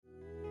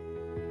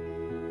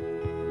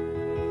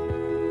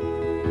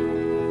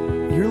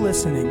You're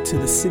listening to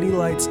the City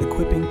Lights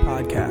Equipping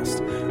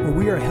Podcast, where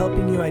we are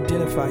helping you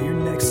identify your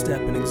next step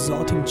in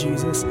exalting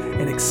Jesus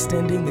and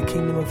extending the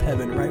kingdom of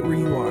heaven right where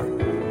you are.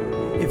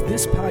 If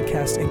this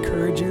podcast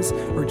encourages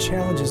or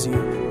challenges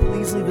you,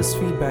 please leave us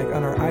feedback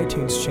on our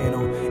iTunes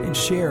channel and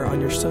share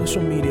on your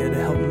social media to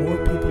help more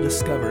people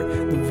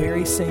discover the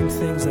very same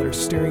things that are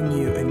stirring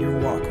you in your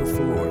walk with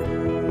the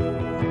Lord.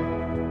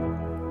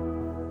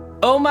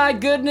 Oh my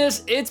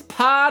goodness, it's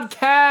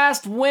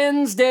Podcast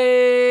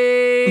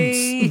Wednesday!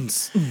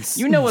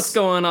 You know what's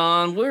going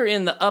on. We're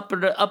in the upper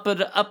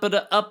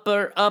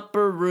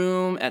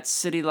room at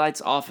City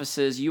Lights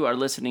offices. You are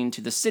listening to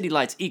the City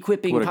Lights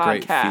Equipping Podcast. What a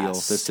great feel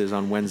this is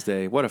on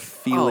Wednesday. What a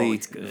feely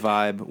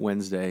vibe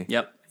Wednesday.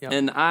 Yep.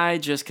 And I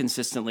just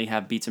consistently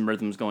have beats and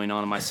rhythms going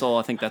on in my soul.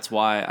 I think that's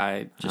why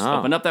I just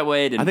opened up that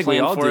way. Didn't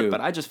plan for it, but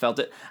I just felt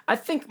it. I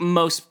think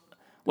most...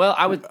 Well,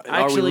 I would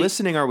actually... Are we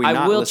listening or are we not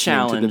listening? I will listening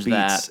challenge to the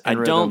beats that. I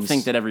don't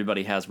think that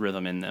everybody has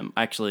rhythm in them.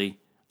 Actually,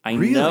 I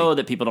know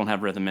that people don't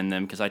have rhythm in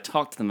them because I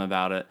talk to them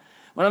about it.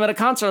 When I'm at a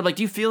concert, I'm like,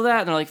 do you feel that?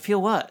 And they're like,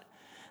 feel what?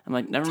 I'm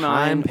like, never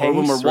mind. Or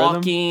when we're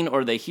walking,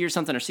 or they hear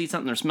something, or see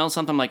something, or smell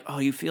something, I'm like, oh,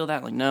 you feel that?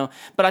 I'm like, no.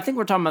 But I think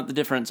we're talking about the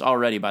difference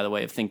already, by the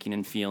way, of thinking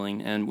and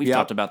feeling, and we've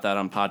talked about that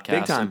on podcasts.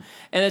 Big time.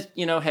 And it's,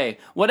 hey,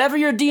 whatever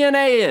your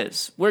DNA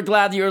is, we're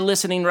glad that you're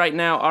listening right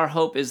now. Our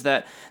hope is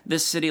that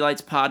this City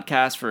Lights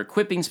podcast, for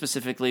equipping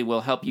specifically,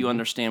 will help you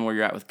understand where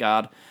you're at with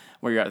God,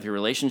 where you're at with your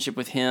relationship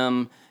with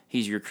Him.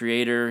 He's your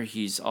creator.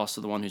 He's also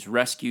the one who's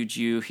rescued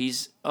you.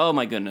 He's, oh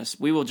my goodness,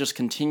 we will just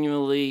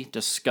continually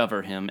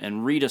discover Him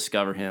and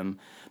rediscover Him,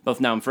 both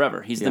now and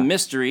forever. He's the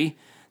mystery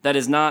that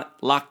is not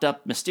locked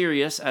up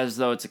mysterious as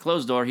though it's a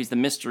closed door. He's the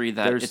mystery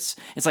that it's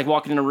like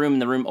walking in a room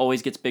and the room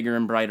always gets bigger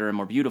and brighter and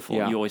more beautiful.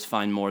 Yeah. You always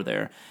find more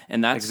there.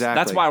 And that's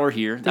why we're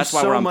here. That's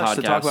why we're on podcast. There's so much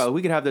to talk about.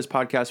 We could have this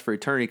podcast for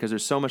eternity because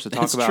there's so much to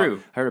talk about.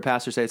 True. I heard a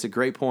pastor say it's a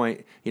great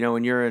point.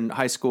 When you're in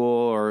high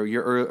school or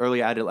your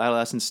early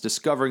adolescence,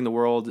 discovering the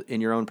world in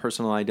your own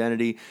personal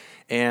identity.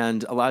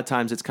 And a lot of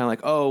times it's kind of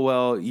like, oh,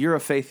 well, you're a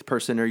faith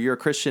person or you're a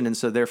Christian, and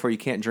so therefore you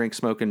can't drink,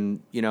 smoke,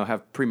 and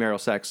have premarital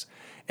sex.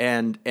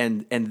 And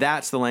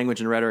that's the language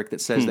and rhetoric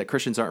that says that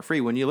Christians aren't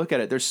free. When you look at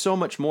it, there's so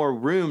much more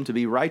room to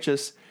be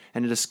righteous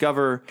and to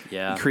discover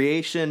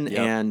creation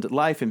and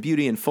life and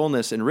beauty and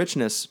fullness and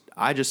richness.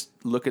 I just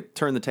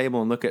turn the table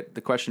and look at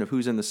the question of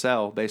who's in the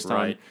cell based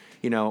on,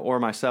 or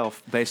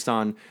myself based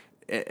on,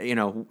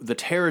 the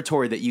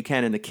territory that you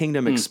can in the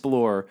kingdom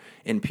explore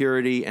in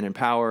purity and in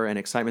power and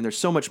excitement. There's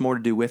so much more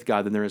to do with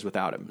God than there is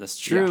without Him. That's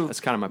true. Yeah,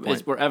 that's kind of my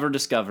point. We're ever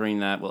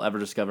discovering that. We'll ever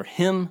discover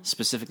Him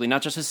specifically,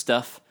 not just His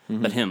stuff,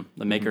 but Him,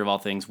 the maker of all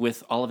things,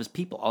 with all of His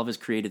people, all of His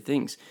created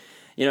things.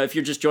 If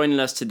you're just joining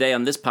us today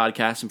on this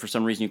podcast, and for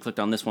some reason you clicked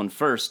on this one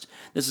first,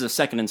 this is a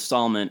second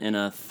installment in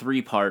a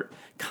 3-part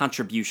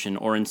contribution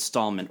or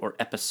installment or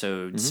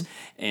episodes.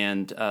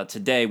 And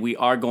today we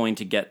are going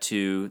to get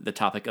to the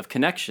topic of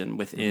connection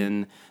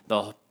within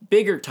the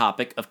bigger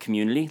topic of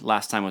community.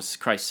 Last time was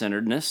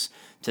Christ-centeredness.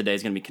 Today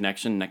is going to be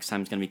connection. Next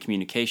time is going to be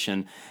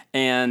communication.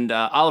 And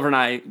Oliver and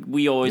I,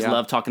 we always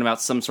love talking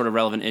about some sort of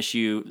relevant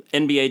issue.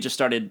 NBA just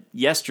started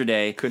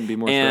yesterday. Couldn't be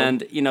more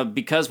thrilled. And,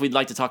 because we'd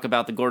like to talk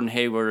about the Gordon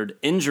Hayward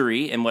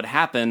injury and what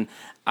happened,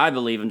 I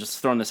believe, I'm just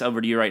throwing this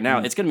over to you right now,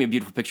 it's going to be a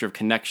beautiful picture of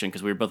connection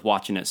because we were both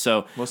watching it.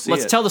 So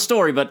let's tell the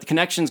story, but the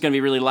connection is going to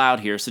be really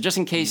loud here. So just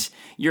in case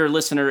you're a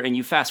listener and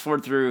you fast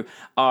forward through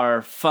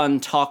our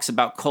fun talks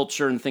about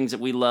culture and things that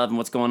we love and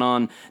what's going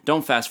on,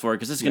 don't fast forward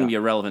because this is going to be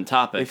a relevant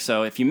topic.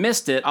 So if you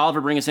missed it,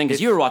 Oliver, bring us in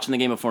because you were watching the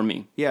game before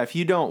me. Yeah, if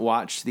you don't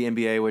watch the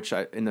NBA, which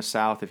in the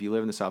South, if you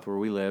live in the South where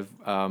we live,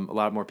 a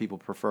lot more people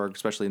prefer,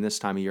 especially in this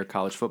time of year,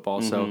 college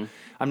football. So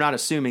I'm not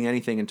assuming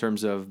anything in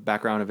terms of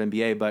background of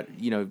NBA, but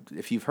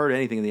if you've heard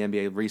anything in the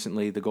NBA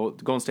recently, the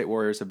Golden State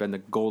Warriors have been the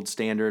gold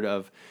standard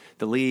of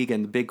the league,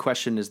 and the big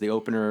question is the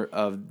opener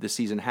of the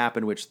season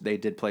happened, which they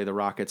did play the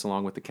Rockets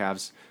along with the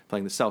Cavs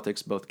playing the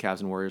Celtics. Both Cavs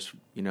and Warriors,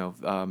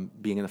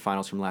 being in the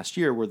finals from last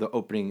year were the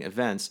opening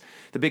events.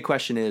 The big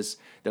question is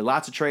there are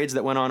lots of trades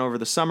that went on over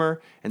the summer,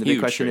 and the big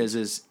question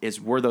is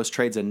were those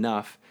trades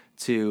enough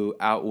to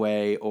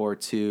outweigh or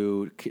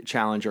to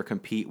challenge or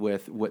compete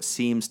with what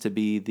seems to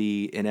be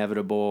the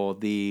inevitable,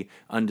 the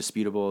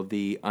undisputable,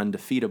 the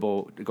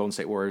undefeatable Golden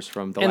State Warriors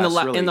from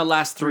the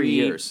last 3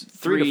 years,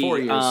 3 to 4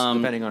 years,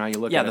 depending on how you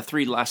look at it. Yeah,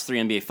 the last three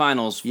NBA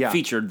Finals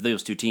featured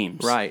those two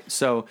teams. Right.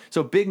 So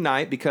big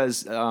night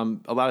because a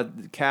lot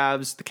of the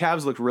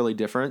Cavs looked really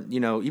different.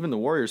 Even the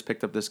Warriors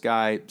picked up this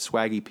guy,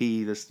 Swaggy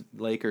P, this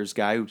Lakers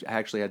guy who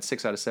actually had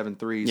 6 out of 7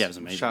 threes. Yeah, it was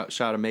amazing.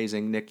 Shot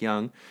amazing. Nick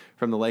Young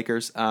from the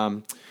Lakers.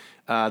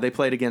 They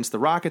played against the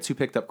Rockets, who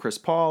picked up Chris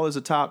Paul as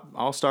a top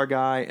all-star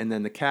guy, and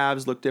then the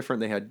Cavs looked different.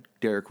 They had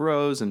Derrick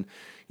Rose and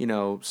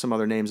some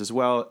other names as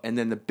well. And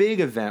then the big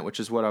event, which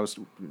is what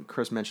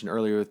Chris mentioned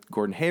earlier with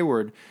Gordon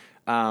Hayward.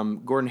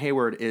 Gordon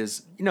Hayward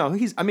is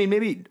he's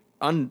maybe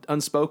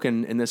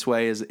unspoken in this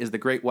way is the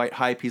great white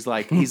hype. He's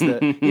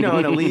the in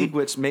a league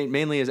which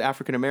mainly is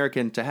African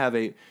American to have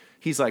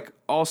he's like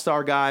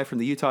all-star guy from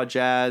the Utah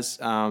Jazz.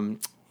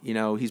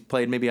 He's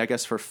played maybe, I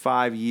guess, for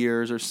 5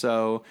 years or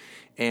so.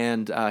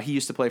 And he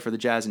used to play for the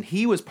Jazz, and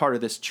he was part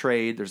of this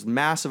trade. There's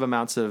massive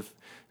amounts of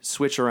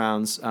switch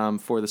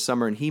arounds for the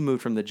summer, and he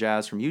moved from the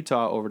Jazz from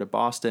Utah over to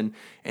Boston,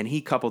 and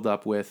he coupled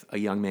up with a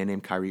young man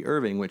named Kyrie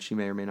Irving, which you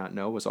may or may not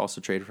know was also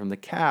traded from the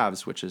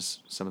Cavs, which is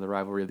some of the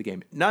rivalry of the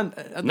game. Nice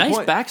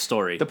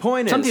backstory. The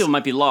point is, some people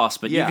might be lost,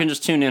 but you can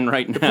just tune in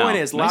right now. The point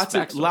is, lots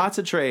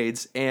of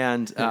trades,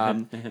 and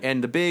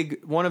and the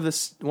big one of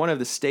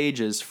the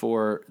stages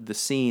for the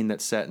scene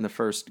that's set in the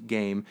first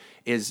game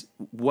is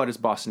what is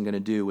Boston going to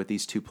do with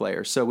these two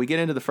players. So we get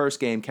into the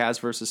first game, Cavs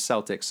versus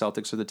Celtics.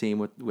 Celtics are the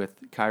team with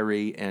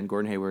Kyrie and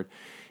Gordon Hayward.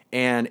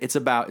 And it's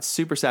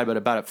super sad, but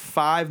about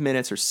 5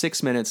 minutes or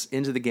 6 minutes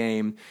into the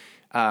game,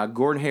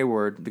 Gordon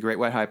Hayward, the great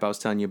white hype I was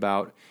telling you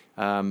about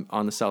on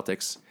the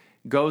Celtics,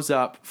 goes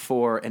up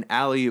for an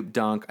alley-oop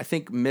dunk. I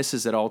think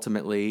misses it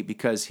ultimately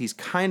because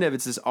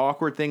it's this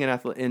awkward thing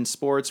in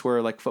sports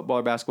where, like football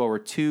or basketball, where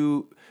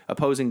two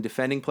opposing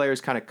defending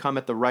players kind of come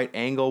at the right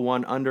angle,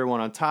 one under,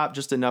 one on top,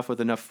 just with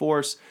enough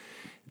force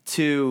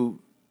to,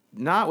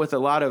 not with a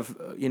lot of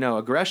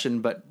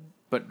aggression, but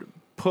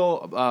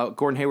pull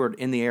Gordon Hayward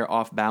in the air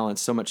off balance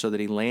so much so that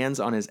he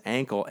lands on his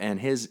ankle, and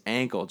his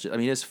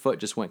foot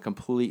just went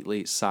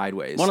completely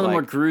sideways. One of the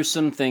more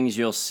gruesome things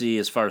you'll see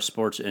as far as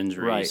sports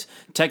injuries. Right.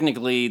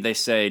 Technically, they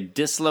say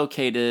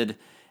dislocated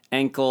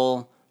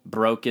ankle,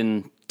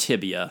 broken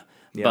tibia.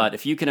 Yeah. But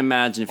if you can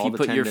imagine, if you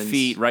put your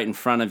feet right in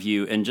front of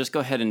you and just go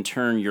ahead and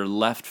turn your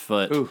left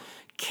foot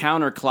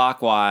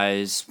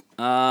counterclockwise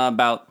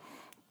about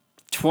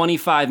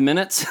 25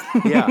 minutes.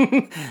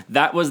 Yeah.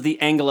 That was the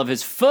angle of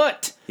his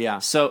foot. Yeah.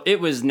 So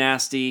it was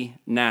nasty,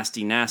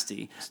 nasty,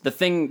 nasty. The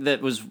thing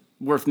that was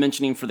worth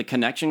mentioning for the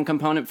connection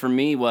component for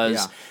me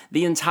was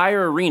the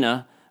entire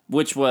arena,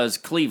 which was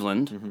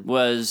Cleveland,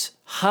 was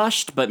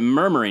hushed but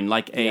murmuring,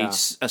 like a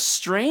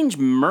strange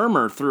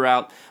murmur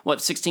throughout,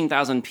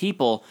 16,000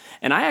 people.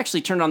 And I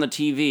actually turned on the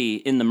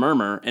TV in the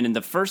murmur, and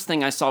the first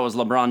thing I saw was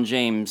LeBron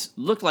James.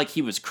 Looked like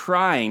he was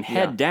crying,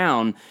 head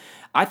down.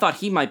 I thought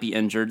he might be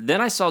injured.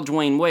 Then I saw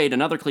Dwayne Wade,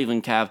 another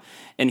Cleveland Cav,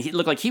 and he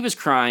looked like he was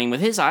crying with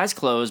his eyes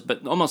closed,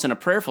 but almost in a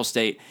prayerful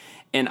state.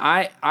 And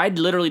I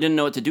literally didn't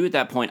know what to do at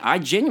that point. I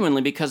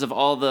genuinely, because of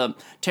all the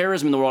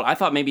terrorism in the world, I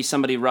thought maybe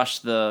somebody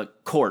rushed the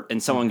court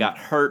and someone got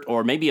hurt,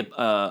 or maybe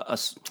a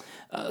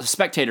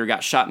spectator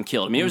got shot and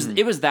killed. I mean,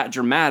 it was that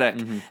dramatic.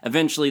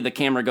 Eventually, the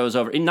camera goes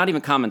over, and not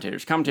even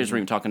commentators. Commentators were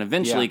even talking.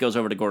 Eventually, it goes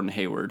over to Gordon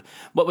Hayward.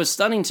 What was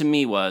stunning to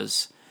me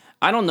was,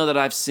 I don't know that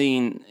I've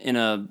seen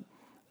in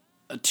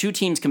two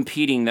teams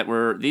competing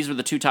these were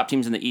the two top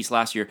teams in the East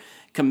last year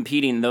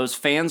competing. Those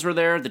fans were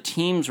there, the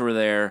teams were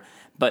there,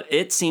 but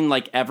it seemed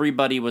like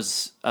everybody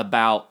was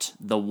about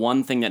the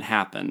one thing that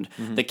happened.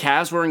 The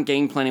Cavs weren't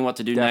game planning what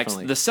to do next.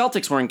 The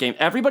Celtics weren't game.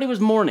 Everybody was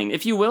mourning,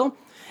 if you will.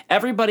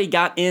 Everybody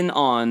got in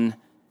on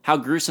how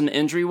gruesome the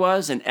injury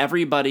was, and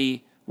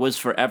everybody was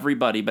for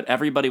everybody, but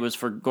everybody was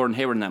for Gordon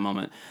Hayward in that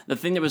moment. The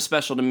thing that was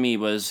special to me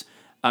was,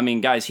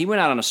 guys, he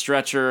went out on a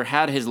stretcher,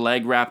 had his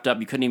leg wrapped up.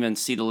 You couldn't even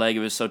see the leg. It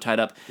was so tied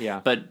up.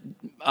 Yeah. But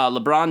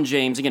LeBron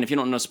James, again, if you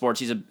don't know sports,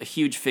 he's a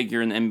huge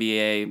figure in the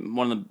NBA,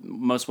 one of the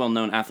most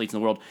well-known athletes in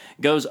the world,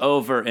 goes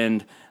over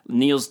and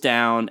kneels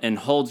down and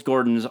holds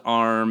Gordon's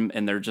arm,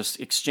 and they're just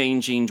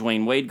exchanging.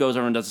 Dwayne Wade goes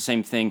over and does the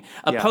same thing.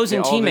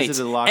 Opposing teammates,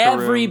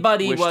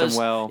 everybody was,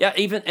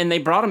 and they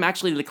brought him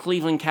actually to the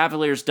Cleveland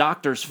Cavaliers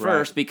doctors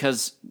first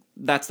because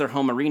that's their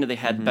home arena. They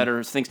had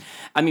better things.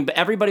 But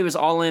everybody was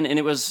all in, and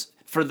it was,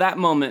 for that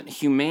moment,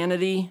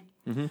 humanity,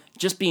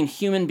 just being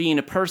human, being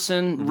a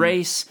person,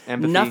 race,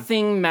 empathy.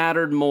 Nothing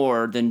mattered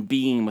more than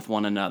being with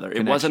one another.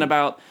 Connection.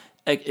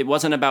 It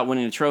wasn't about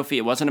winning a trophy.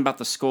 It wasn't about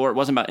the score. It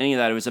wasn't about any of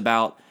that. It was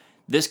about,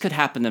 this could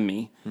happen to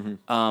me.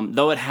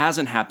 Though it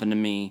hasn't happened to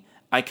me,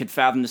 I could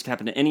fathom this could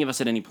happen to any of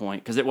us at any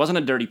point, because it wasn't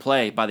a dirty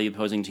play by the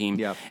opposing team.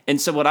 Yeah.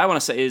 And so what I want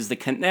to say is the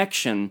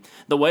connection,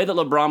 the way that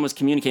LeBron was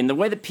communicating, the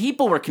way that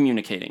people were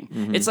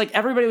communicating. It's like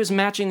everybody was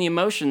matching the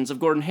emotions of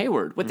Gordon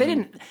Hayward. What they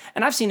didn't,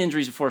 and I've seen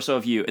injuries before, so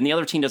have you, and the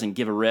other team doesn't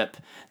give a rip.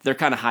 They're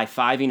kind of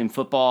high-fiving in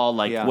football,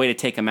 way to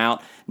take him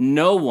out.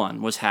 No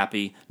one was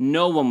happy.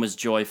 No one was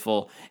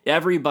joyful.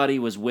 Everybody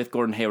was with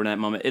Gordon Hayward in that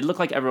moment. It looked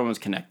like everyone was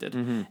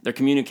connected. Their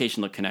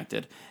communication looked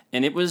connected.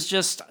 And it was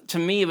just, to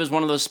me, it was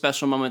one of those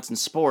special moments in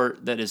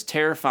sport that is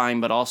terrifying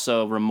but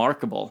also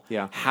remarkable.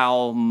 Yeah.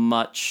 How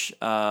much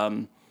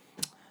in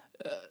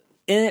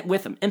it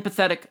with them,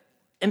 empathetic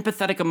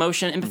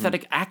emotion,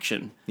 empathetic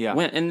action. Yeah.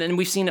 And then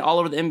we've seen it all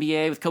over the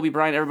NBA with Kobe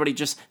Bryant, everybody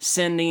just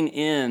sending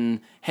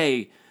in,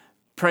 hey,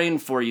 praying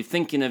for you,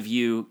 thinking of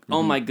you.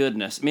 Oh my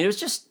goodness. It was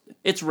just,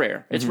 it's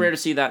rare. It's rare to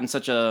see that in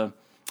such a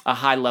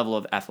high level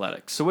of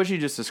athletics. So what you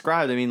just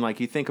described,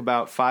 you think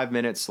about 5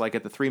 minutes, like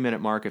at the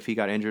 3-minute mark, if he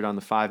got injured on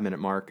the 5-minute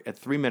mark, at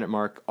the 3-minute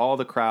mark, all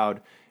the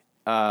crowd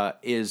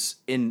is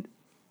in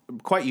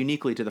quite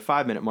uniquely to the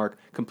 5-minute mark,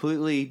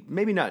 completely,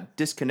 maybe not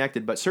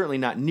disconnected, but certainly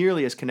not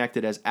nearly as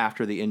connected as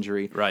after the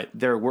injury. Right.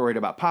 They're worried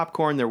about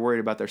popcorn. They're worried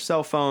about their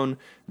cell phone.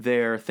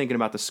 They're thinking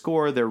about the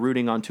score. They're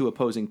rooting on two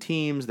opposing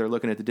teams. They're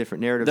looking at the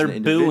different narratives. They're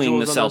and booing the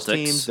individuals on those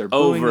teams. Celtics They're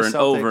booing over the and Celtics.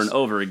 over and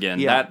over again.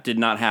 Yeah. That did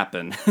not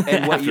happen.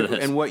 And what after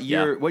this. what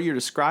you're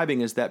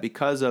describing is that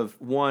because of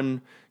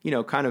one,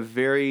 kind of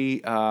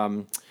very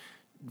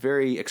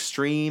very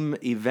extreme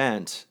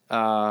event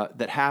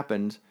that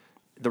happened,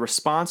 the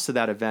response to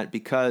that event,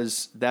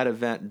 because that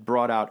event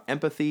brought out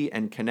empathy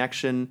and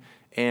connection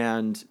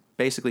and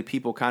basically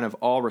people kind of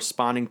all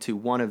responding to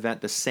one event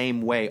the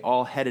same way,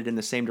 all headed in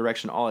the same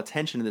direction, all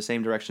attention in the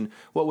same direction.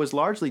 What was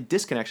largely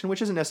disconnection,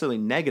 which isn't necessarily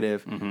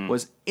negative,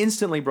 was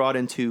instantly brought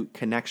into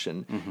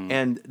connection.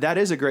 And that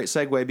is a great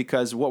segue,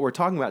 because what we're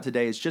talking about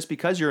today is just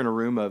because you're in a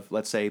room of,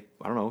 let's say,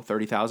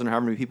 30,000 or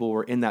however many people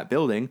were in that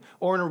building,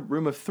 or in a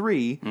room of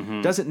 3,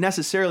 doesn't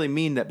necessarily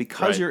mean that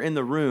because you're in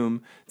the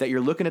room that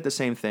you're looking at the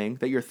same thing,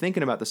 that you're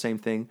thinking about the same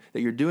thing,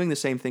 that you're doing the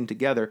same thing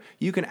together.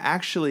 You can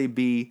actually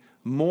be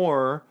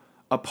more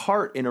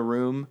apart in a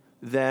room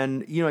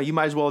than, you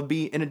might as well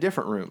be in a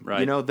different room,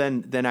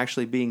 than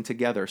actually being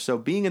together. So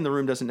being in the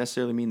room doesn't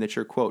necessarily mean that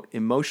you're, quote,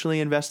 emotionally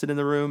invested in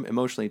the room,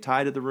 emotionally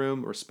tied to the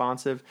room,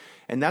 responsive.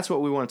 And that's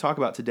what we want to talk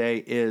about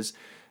today is,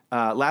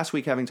 last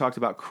week, having talked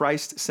about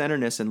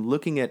Christ-centeredness and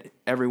looking at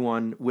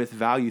everyone with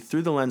value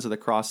through the lens of the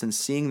cross and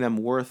seeing them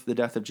worth the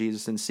death of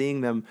Jesus and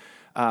seeing them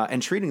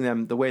and treating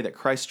them the way that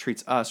Christ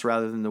treats us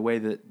rather than the way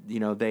that,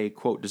 they,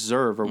 quote,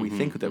 deserve or we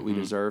think that we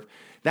deserve.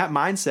 That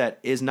mindset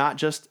is not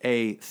just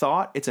a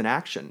thought, it's an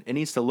action. It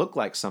needs to look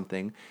like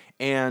something.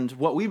 And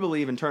what we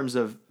believe in terms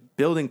of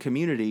building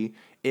community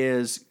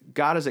is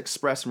God has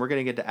expressed, and we're going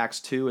to get to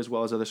Acts 2 as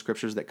well as other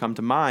scriptures that come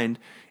to mind,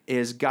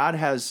 is God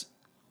has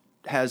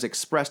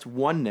expressed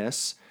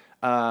oneness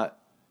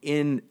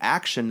in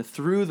action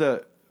through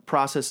the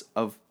process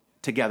of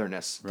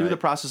togetherness, through the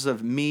process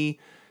of me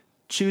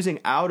choosing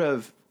out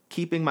of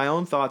keeping my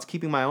own thoughts,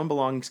 keeping my own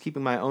belongings,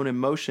 keeping my own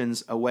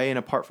emotions away and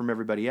apart from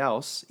everybody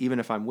else,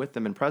 even if I'm with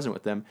them and present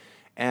with them.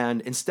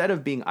 And instead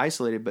of being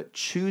isolated, but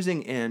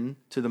choosing in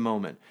to the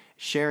moment,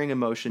 sharing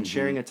emotion,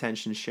 sharing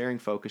attention, sharing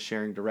focus,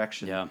 sharing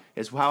direction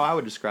is how I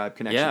would describe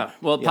connection. Yeah.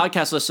 Well,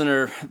 podcast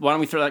listener, why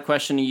don't we throw that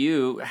question to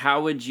you?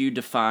 How would you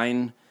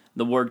define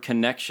the word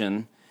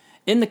connection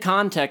in the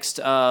context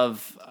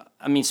of,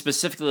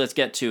 specifically, let's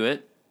get to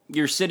it,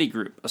 your city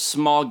group, a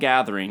small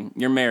gathering,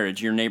 your marriage,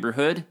 your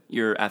neighborhood,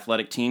 your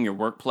athletic team, your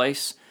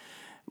workplace?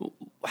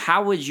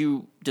 How would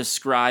you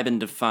describe and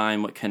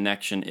define what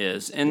connection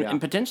is? And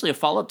potentially a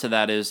follow-up to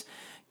that is,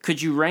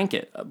 could you rank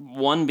it?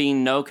 1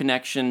 being no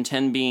connection,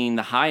 10 being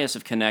the highest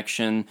of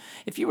connection.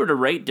 If you were to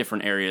rate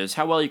different areas,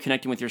 how well are you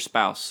connecting with your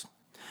spouse?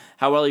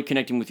 How well are you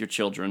connecting with your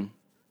children?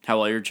 How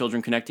well are your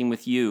children connecting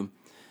with you?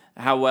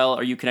 How well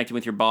are you connecting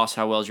with your boss?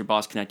 How well is your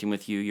boss connecting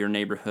with you, your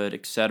neighborhood,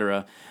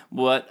 etc.?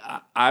 What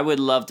I would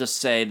love to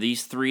say,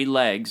 these 3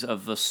 legs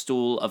of the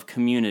stool of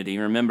community.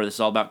 Remember, this is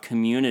all about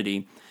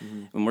community.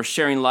 When we're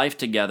sharing life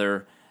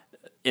together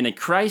in a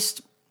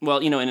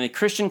in a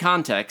Christian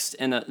context,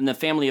 in the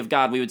family of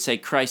God, we would say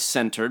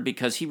Christ-centered,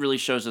 because he really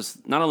shows us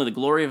not only the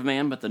glory of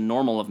man, but the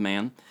normal of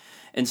man.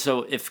 And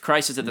so if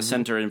Christ is at the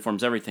center, it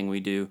informs everything we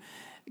do.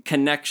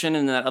 Connection,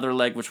 and that other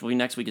leg, which will be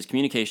next week, is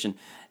communication.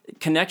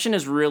 Connection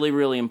is really,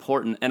 really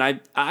important, and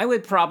I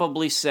would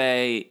probably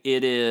say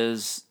it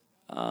is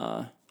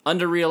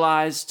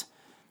underrealized,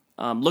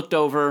 looked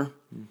over,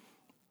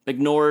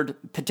 ignored,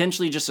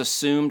 potentially just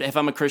assumed. If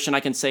I'm a Christian, I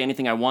can say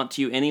anything I want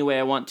to you, any way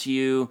I want to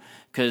you,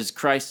 because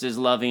Christ is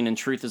loving and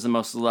truth is the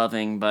most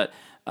loving. But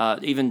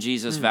even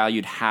Jesus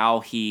valued how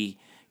he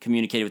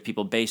communicated with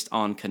people based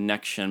on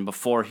connection.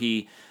 Before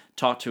he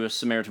talked to a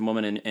Samaritan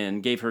woman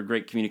and gave her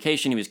great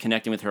communication, he was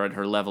connecting with her at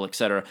her level,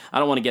 etc. I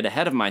don't want to get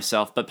ahead of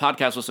myself, but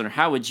podcast listener,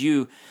 how would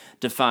you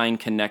define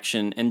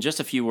connection in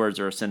just a few words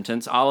or a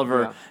sentence?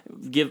 Oliver,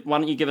 why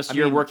don't you give us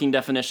your working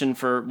definition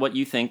for what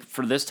you think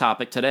for this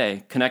topic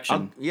today,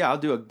 connection? I'll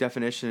do a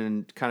definition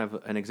and kind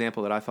of an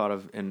example that I thought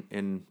of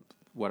in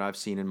what I've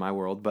seen in my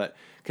world. But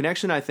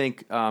connection, I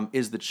think,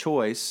 is the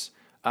choice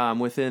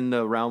within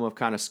the realm of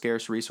kind of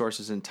scarce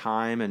resources and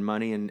time and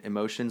money and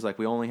emotions. Like,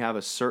 we only have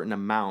a certain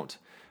amount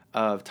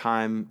of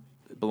time,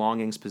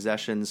 belongings,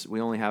 possessions. We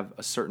only have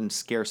a certain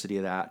scarcity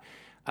of that.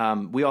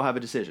 We all have a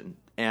decision.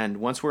 And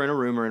once we're in a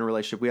room or in a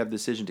relationship, we have the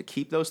decision to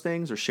keep those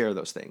things or share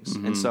those things.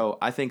 And so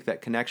I think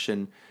that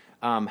connection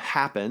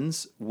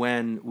happens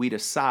when we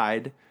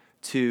decide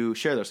to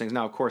share those things.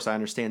 Now, of course, I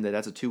understand that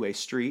that's a two-way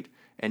street,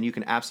 and you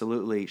can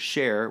absolutely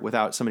share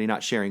without somebody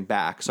not sharing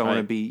back. So I want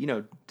to be,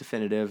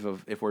 definitive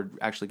of, if we're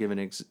actually given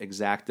an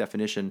exact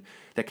definition,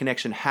 that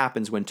connection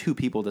happens when 2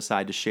 people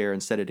decide to share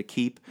instead of to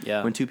keep,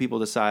 when 2 people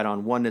decide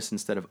on oneness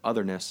instead of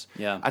otherness.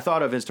 I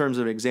thought of, in terms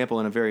of an example,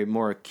 in a very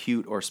more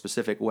acute or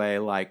specific way,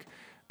 like,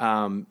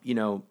 I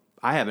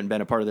haven't been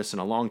a part of this in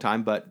a long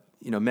time, but,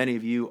 many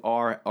of you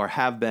are or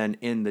have been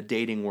in the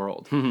dating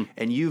world,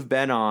 and you've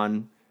been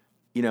on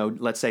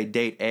let's say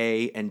date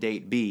A and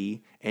date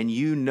B, and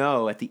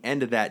at the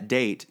end of that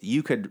date,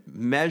 you could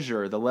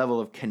measure the level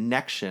of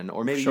connection,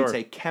 or maybe Sure. you'd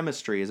say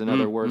chemistry is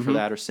another word for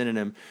that, or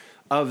synonym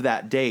of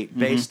that date,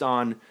 based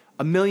on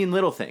a million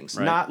little things,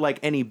 Right. not like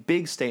any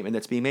big statement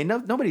that's being made.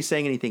 Nobody's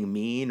saying anything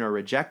mean or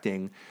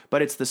rejecting,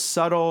 but it's the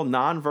subtle,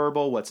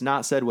 nonverbal, what's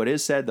not said, what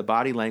is said, the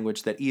body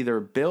language that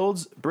either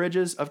builds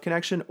bridges of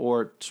connection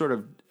or sort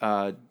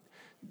of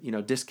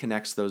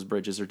disconnects those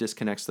bridges or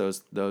disconnects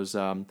those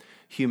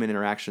human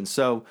interactions.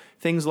 So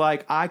things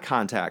like eye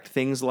contact,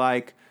 things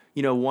like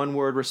one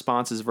word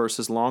responses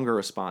versus longer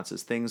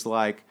responses, things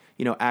like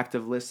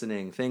active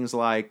listening, things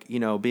like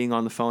being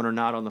on the phone or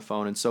not on the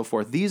phone, and so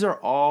forth. These are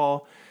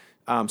all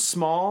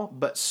small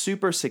but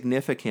super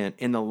significant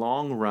in the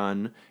long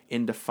run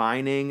in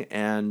defining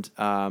and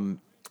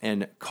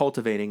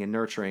cultivating and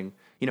nurturing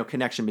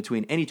connection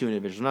between any two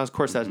individuals. Now, of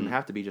course, that doesn't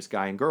have to be just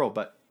guy and girl,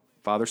 but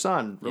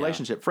father-son,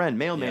 relationship, friend,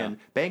 mailman,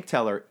 bank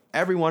teller,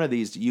 every one of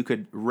these you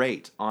could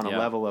rate on a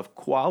level of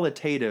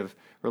qualitative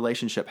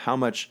relationship, how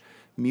much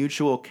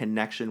mutual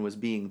connection was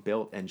being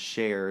built and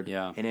shared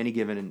in any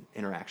given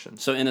interaction.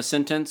 So in a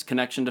sentence,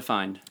 connection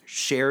defined.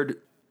 Shared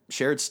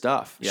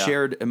stuff,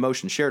 shared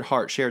emotion, shared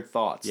heart, shared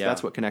thoughts. Yeah.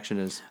 That's what connection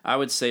is. I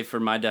would say for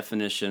my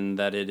definition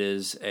that it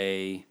is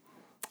a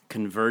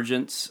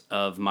convergence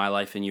of my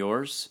life and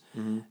yours.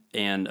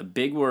 And a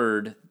big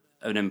word,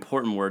 an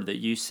important word that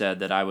you said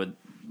that I want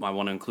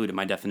to include in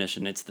my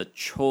definition, it's the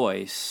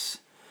choice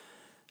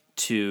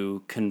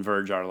to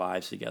converge our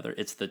lives together.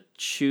 It's the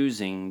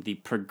choosing, the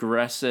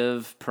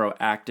progressive,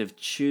 proactive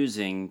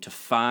choosing to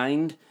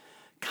find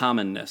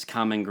commonness,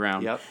 common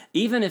ground. Yep.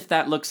 Even if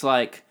that looks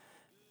like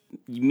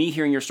me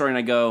hearing your story and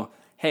I go,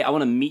 hey, I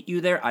want to meet you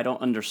there. I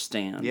don't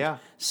understand. Yeah.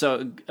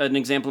 So an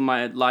example in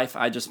my life,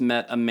 I just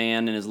met a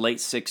man in his late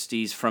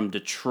 60s from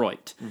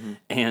Detroit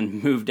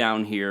and moved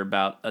down here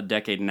about a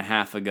decade and a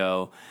half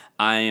ago.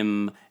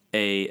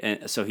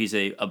 So he's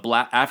a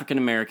black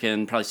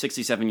African-American, probably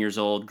 67 years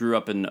old, grew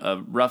up in a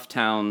rough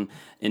town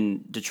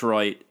in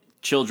Detroit,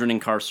 children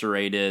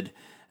incarcerated,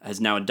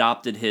 has now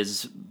adopted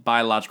his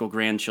biological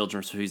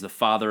grandchildren, so he's the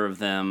father of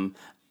them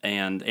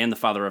and the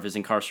father of his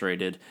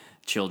incarcerated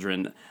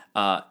children.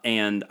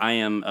 And I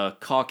am a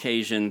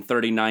Caucasian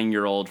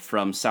 39-year-old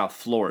from South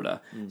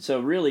Florida. So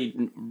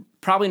really,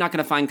 probably not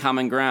going to find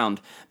common ground.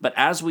 But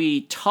as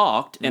we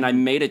talked and I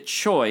made a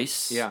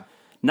choice,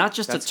 not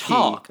just That's to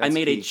talk, key. I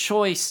made That's a key.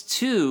 choice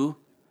to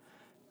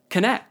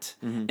connect.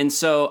 And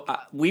so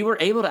we were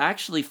able to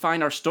actually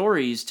find our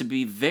stories to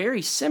be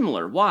very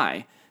similar.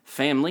 Why?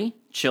 Family,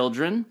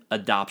 children,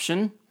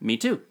 adoption, me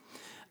too.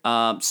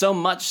 So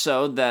much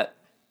so that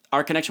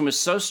our connection was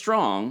so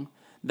strong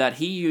that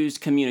he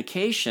used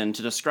communication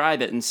to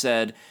describe it and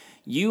said,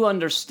 you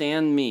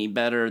understand me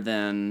better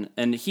than,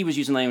 and he was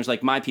using language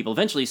like my people.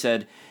 Eventually he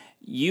said,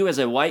 you as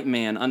a white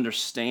man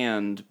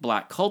understand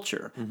black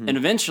culture. And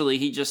eventually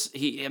he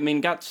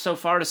got so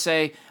far to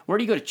say, where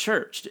do you go to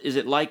church? Is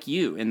it like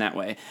you in that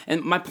way?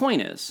 And my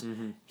point is,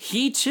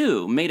 he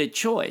too made a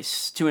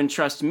choice to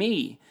entrust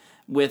me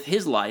with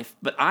his life,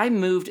 but I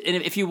moved, and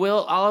if you will,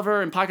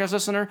 Oliver and podcast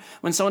listener,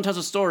 when someone tells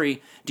a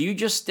story, do you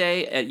just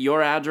stay at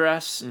your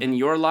address in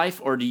your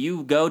life, or do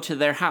you go to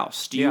their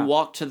house? Do you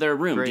walk to their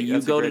room? Great. Do you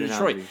That's a go to great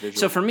Detroit? analogy, visual.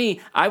 So for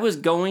me, I was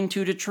going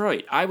to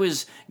Detroit. I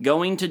was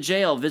going to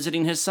jail,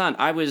 visiting his son.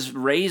 I was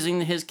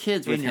raising his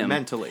kids with him.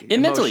 Mentally,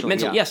 Mentally,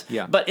 yeah. yes.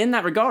 Yeah. But in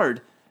that regard,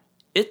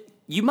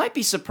 you might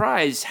be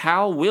surprised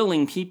how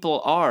willing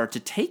people are to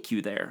take you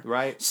there.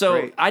 Right. So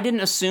Great. I didn't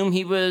assume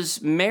he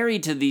was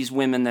married to these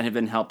women that have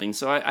been helping.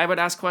 So I would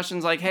ask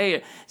questions like, hey,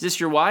 is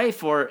this your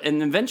wife?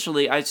 And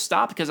eventually I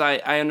stopped because I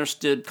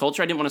understood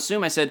culture. I didn't want to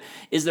assume. I said,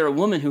 is there a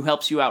woman who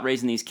helps you out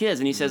raising these kids?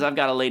 And he says, I've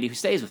got a lady who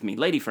stays with me,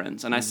 lady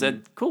friends. And I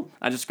said, cool.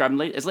 I described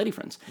them as lady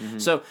friends.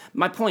 So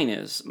my point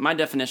is, my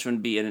definition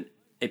would be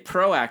a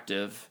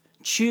proactive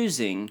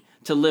choosing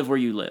to live where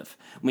you live.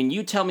 When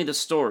you tell me the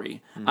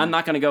story, I'm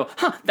not going to go,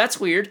 that's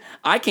weird.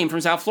 I came from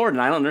South Florida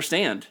and I don't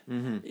understand.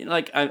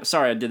 Like,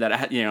 sorry I did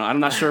that. I'm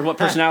not sure what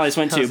personality this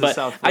went to,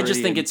 but I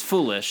just think it's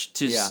foolish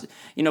to,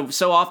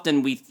 so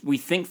often we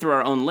think through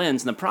our own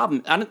lens, and the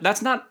problem,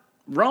 that's not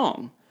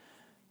wrong.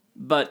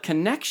 But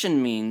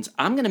connection means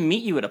I'm going to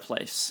meet you at a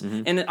place.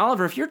 And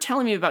Oliver, if you're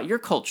telling me about your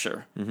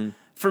culture,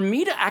 for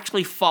me to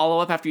actually follow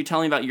up after you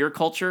tell me about your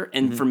culture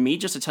and for me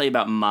just to tell you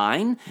about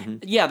mine,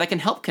 that can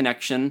help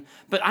connection.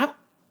 But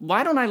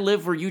why don't I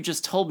live where you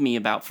just told me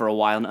about for a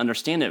while and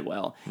understand it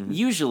well?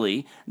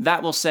 Usually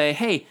that will say,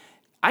 hey,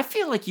 I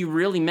feel like you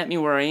really met me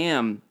where I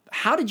am.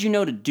 How did you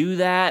know to do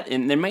that?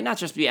 And they might not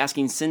just be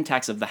asking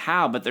syntax of the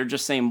how, but they're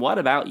just saying, what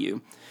about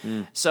you?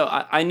 So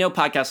I know,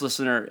 podcast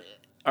listener,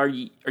 are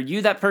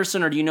you that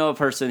person, or do you know a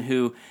person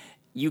who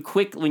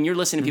when you're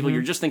listening to people,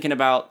 you're just thinking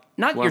about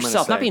not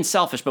yourself, not being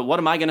selfish, but what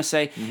am I going to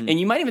say? And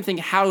you might even think,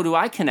 how do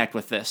I connect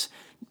with this?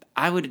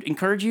 I would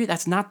encourage you,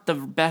 that's not the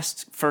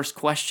best first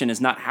question,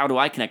 is not how do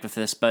I connect with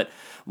this, but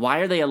why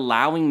are they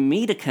allowing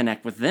me to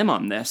connect with them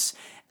on this?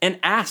 And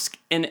ask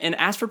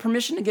for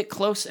permission to get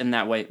close in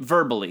that way,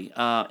 verbally,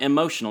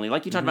 emotionally.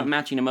 Like you talked about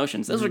matching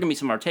emotions. Those are going to be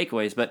some of our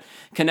takeaways, but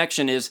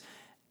connection is,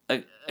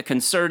 a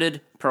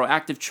concerted,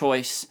 proactive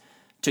choice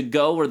to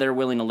go where they're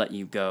willing to let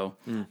you go.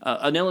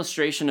 An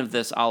illustration of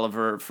this,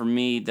 Oliver, for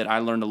me, that I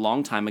learned a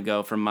long time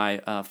ago from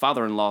my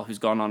father-in-law, who's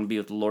gone on to be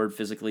with the Lord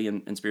physically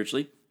and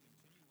spiritually.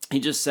 He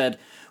just said,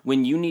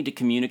 when you need to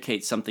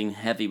communicate something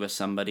heavy with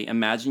somebody,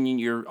 imagine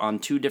you're on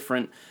two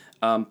different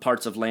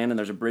parts of land and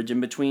there's a bridge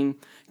in between.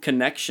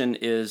 Connection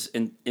is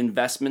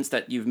investments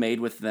that you've made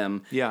with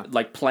them,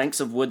 like planks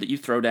of wood that you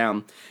throw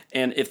down.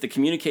 And if the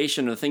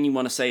communication or the thing you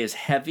want to say is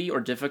heavy or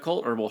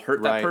difficult or will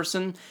hurt that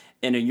person,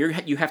 and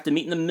you have to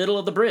meet in the middle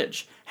of the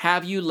bridge,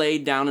 have you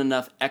laid down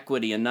enough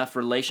equity, enough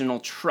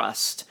relational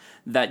trust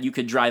that you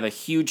could drive a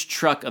huge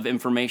truck of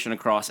information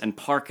across and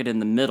park it in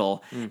the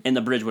middle and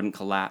the bridge wouldn't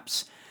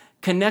collapse?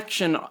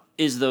 Connection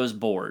is those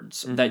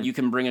boards that you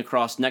can bring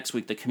across next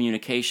week, the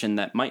communication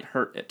that might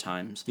hurt at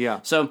times. Yeah.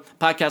 So,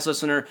 podcast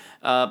listener,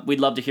 we'd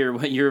love to hear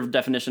what your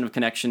definition of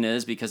connection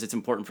is, because it's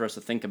important for us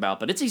to think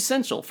about, but it's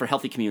essential for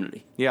healthy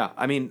community. Yeah.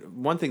 I mean,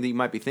 one thing that you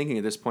might be thinking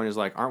at this point is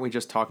like, aren't we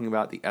just talking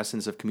about the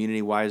essence of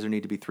community? Why does there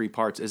need to be 3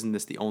 parts? Isn't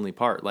this the only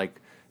part?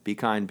 Like, be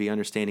kind, be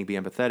understanding, be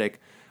empathetic.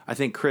 I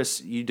think,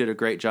 Chris, you did a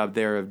great job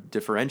there of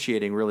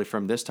differentiating really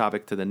from this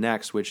topic to the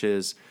next, which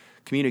is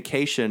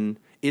communication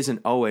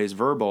isn't always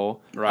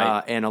verbal,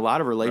 right? And a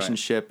lot of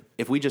relationship,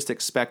 if we just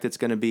expect it's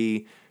going to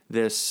be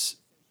this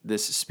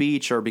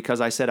speech, or because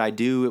I said I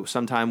do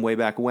sometime way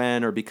back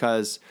when, or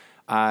because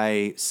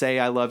I say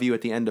I love you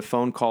at the end of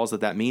phone calls,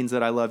 that means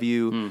that I love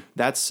you,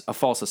 that's a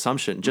false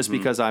assumption. Just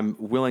because I'm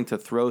willing to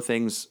throw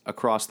things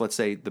across, let's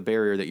say, the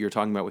barrier that you're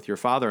talking about with your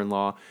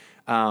father-in-law,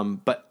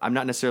 but I'm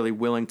not necessarily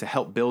willing to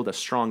help build a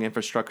strong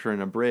infrastructure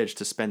and a bridge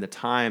to spend the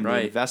time,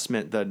 the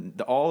investment,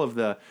 the all of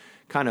the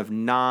kind of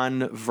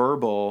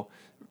non-verbal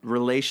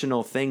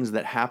relational things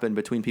that happen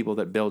between people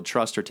that build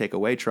trust or take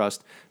away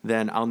trust,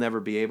 then I'll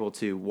never be able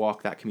to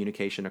walk that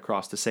communication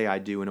across, to say I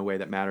do in a way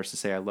that matters, to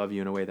say I love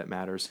you in a way that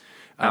matters.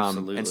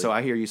 Absolutely. And so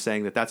I hear you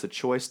saying that that's a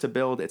choice to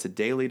build. It's a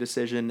daily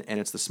decision, and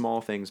it's the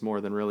small things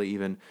more than really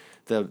even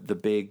the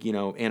big,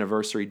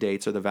 anniversary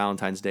dates or the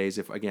Valentine's days.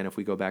 If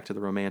we go back to the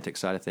romantic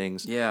side of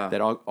things,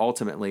 that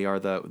ultimately are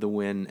the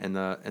win and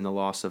the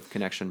loss of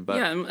connection.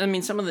 But I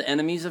mean, some of the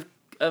enemies of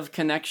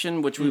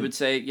connection, which we would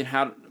say,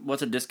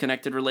 what's a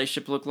disconnected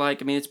relationship look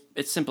like? I mean,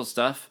 it's simple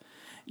stuff.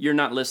 You're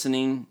not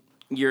listening.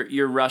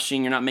 You're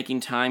rushing. You're not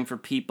making time for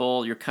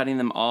people. You're cutting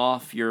them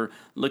off. You're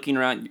looking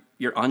around.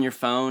 You're on your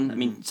phone. I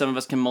mean, some of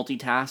us can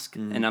multitask,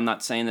 and I'm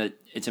not saying that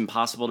it's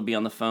impossible to be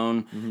on the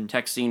phone,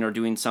 texting or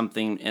doing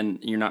something, and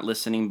you're not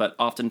listening. But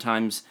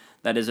oftentimes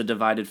that is a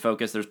divided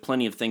focus. There's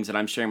plenty of things that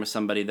I'm sharing with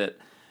somebody that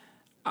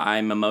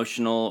I'm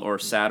emotional or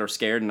sad or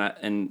scared,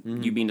 and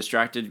you being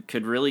distracted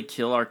could really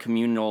kill our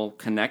communal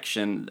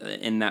connection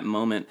in that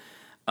moment.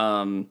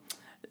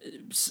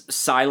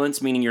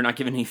 Silence, meaning you're not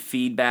giving any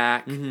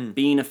feedback,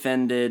 being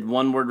offended,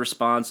 one-word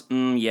response,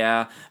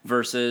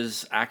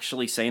 versus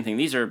actually saying things.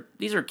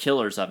 These are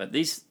killers of it.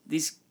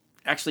 These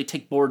actually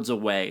take boards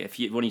away. If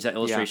you want to use that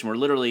illustration, where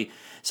literally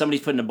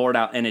somebody's putting a board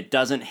out and it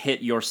doesn't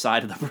hit your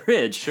side of the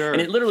bridge, and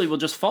it literally will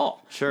just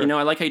fall. I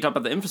like how you talk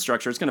about the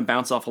infrastructure. It's going to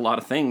bounce off a lot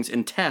of things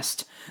and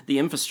test the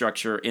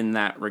infrastructure in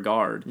that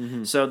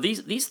regard. So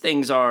these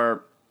things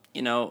are,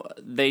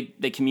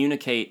 they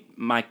communicate.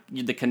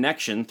 The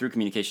connection through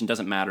communication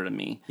doesn't matter to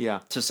me.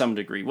 To some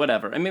degree,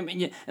 whatever. I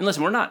mean, and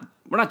listen, we're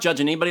not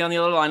judging anybody on the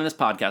other line of this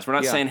podcast. We're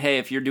not saying, hey,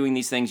 if you're doing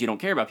these things, you don't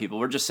care about people.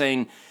 We're just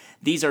saying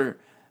these are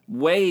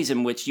ways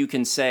in which you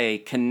can say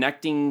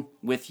connecting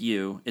with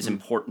you is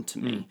important to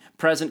me.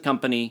 Present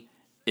company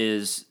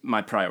is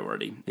my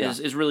priority,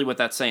 is really what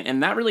that's saying.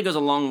 And that really goes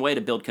a long way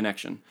to build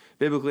connection.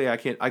 Biblically, I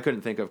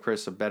couldn't think of,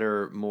 Chris, a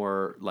better,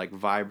 more like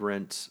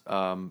vibrant,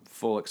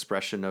 full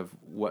expression of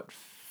what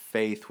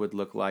faith would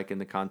look like in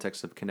the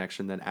context of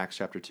connection than Acts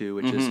chapter 2,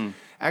 which is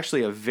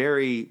actually a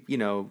very,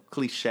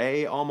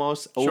 cliche,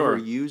 almost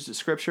overused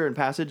scripture and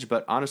passage,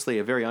 but honestly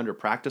a very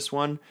under-practiced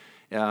one.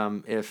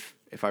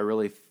 If I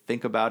really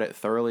think about it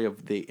thoroughly,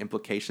 of the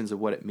implications of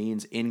what it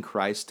means in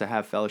Christ to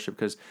have fellowship,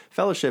 because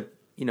fellowship,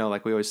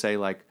 like we always say,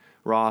 like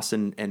Ross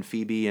and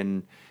Phoebe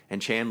and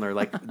Chandler,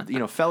 like,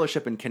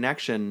 fellowship and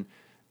connection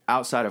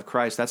outside of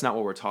Christ, that's not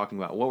what we're talking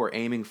about. What we're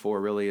aiming for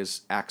really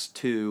is Acts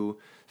 2,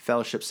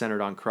 fellowship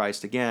centered on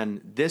Christ.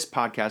 Again, this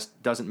podcast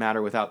doesn't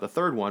matter without the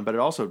third one, but it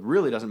also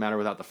really doesn't matter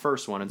without the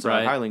first one. And so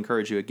I highly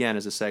encourage you, again,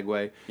 as a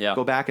segue,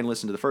 go back and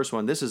listen to the first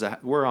one.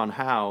 We're on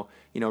how,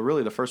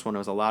 really the first one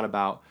was a lot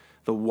about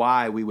the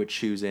why we would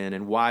choose in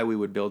and why we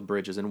would build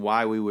bridges and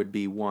why we would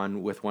be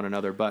one with one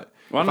another. But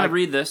why don't I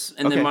read this,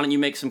 and then why don't you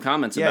make some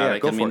comments about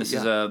it? This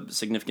is a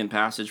significant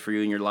passage for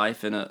you in your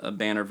life and a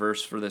banner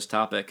verse for this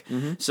topic.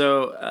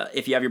 So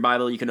if you have your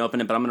Bible, you can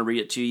open it, but I'm going to read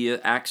it to you.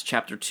 Acts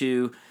chapter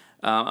 2.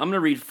 I'm going to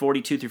read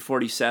 42 through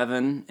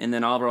 47, and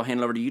then Oliver, I'll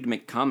hand it over to you to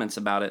make comments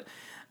about it.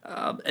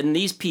 And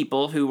these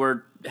people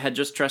who had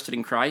just trusted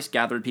in Christ,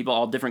 gathered people,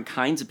 all different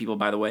kinds of people,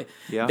 by the way,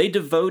 they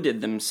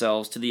devoted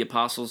themselves to the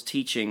apostles'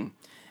 teaching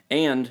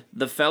and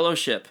the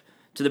fellowship,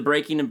 to the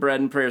breaking of bread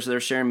and prayer. So they're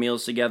sharing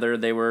meals together.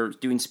 They were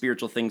doing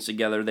spiritual things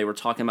together. They were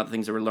talking about the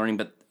things they were learning,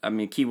 but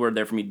key word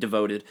there for me,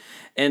 devoted.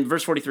 And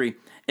verse 43,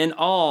 and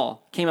awe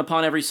came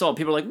upon every soul.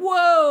 People are like,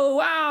 whoa,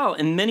 wow.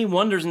 And many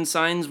wonders and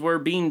signs were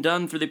being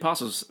done through the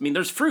apostles.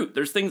 There's fruit.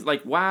 There's things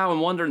like wow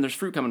and wonder, and there's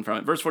fruit coming from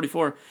it. Verse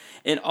 44,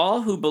 and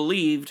all who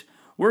believed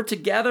were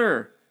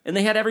together, and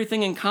they had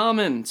everything in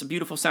common. It's a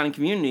beautiful sounding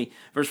community.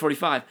 Verse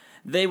 45,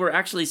 they were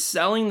actually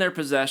selling their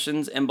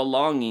possessions and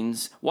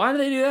belongings. Why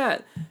did they do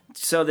that?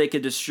 So they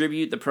could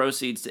distribute the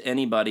proceeds to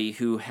anybody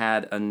who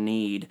had a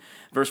need.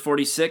 Verse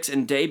 46,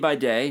 and day by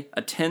day,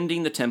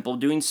 attending the temple,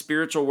 doing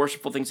spiritual,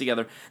 worshipful things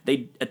together,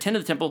 they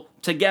attended the temple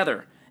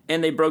together,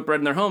 and they broke bread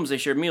in their homes, they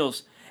shared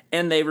meals,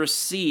 and they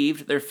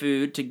received their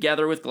food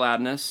together with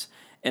gladness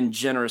and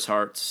generous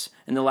hearts.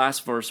 In the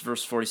last verse,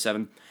 verse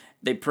 47,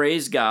 they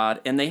praised God,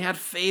 and they had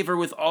favor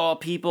with all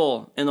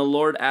people, and the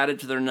Lord added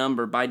to their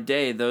number by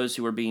day those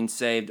who were being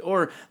saved,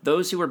 or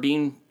those who were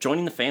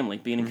joining the family,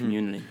 being in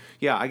community.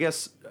 Yeah, I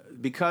guess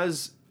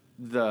because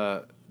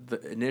the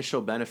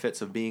initial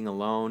benefits of being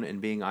alone and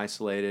being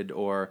isolated,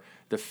 or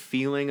the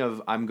feeling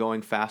of I'm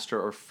going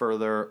faster or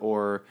further,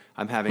 or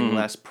I'm having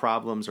less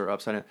problems or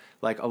upside,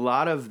 like a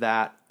lot of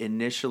that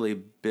initially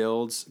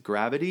builds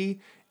gravity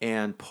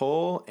and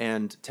pull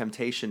and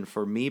temptation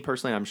for me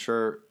personally. I'm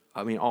sure,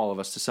 all of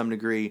us to some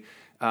degree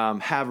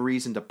have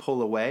reason to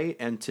pull away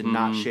and to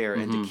not share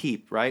and to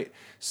keep, right?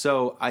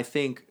 So I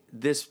think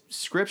this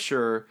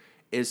scripture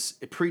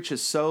it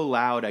preaches so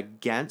loud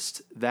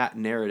against that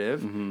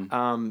narrative.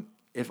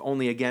 If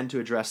only again to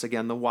address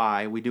again the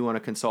why. We do want to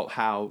consult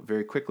how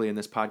very quickly in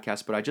this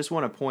podcast, but I just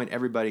want to point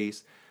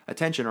everybody's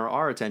attention, or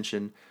our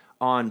attention,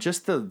 on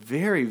just the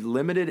very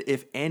limited,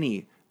 if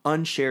any,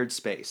 unshared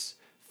space.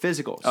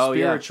 Physical,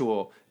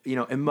 spiritual,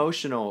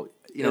 emotional.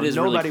 It is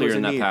nobody really clear was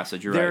in that need.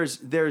 passage. You're right.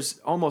 There's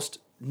almost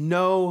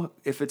no,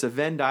 if it's a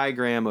Venn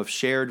diagram of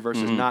shared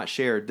versus not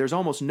shared, there's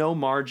almost no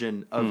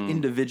margin of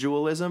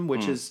individualism,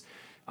 which is,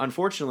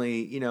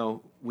 unfortunately,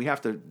 we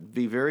have to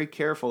be very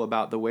careful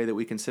about the way that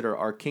we consider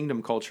our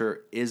kingdom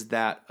culture. Is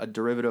that a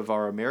derivative of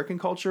our American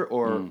culture,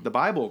 or the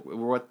Bible,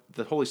 or what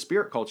the Holy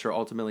Spirit culture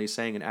ultimately is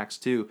saying in Acts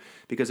 2?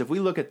 Because if we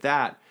look at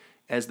that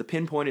as the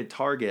pinpointed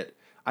target,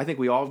 I think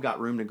we all have got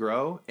room to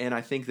grow, and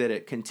I think that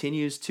it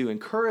continues to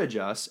encourage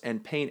us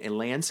and paint a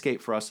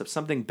landscape for us of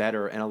something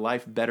better and a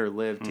life better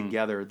lived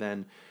together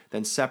than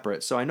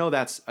separate. So I know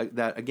that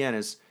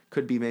again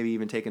could be maybe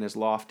even taken as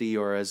lofty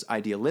or as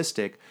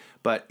idealistic,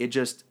 but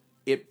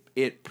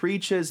it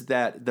preaches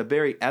that the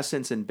very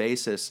essence and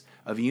basis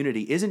of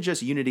unity isn't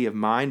just unity of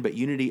mind, but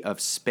unity of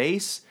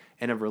space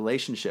and of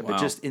relationship. Wow. It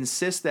just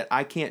insists that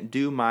I can't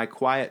do my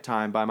quiet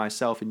time by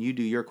myself and you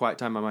do your quiet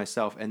time by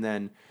myself, and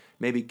then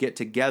maybe get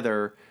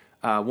together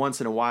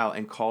once in a while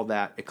and call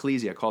that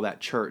ecclesia, call that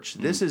church.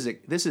 This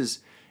is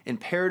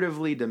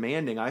imperatively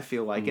demanding, I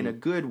feel like, in a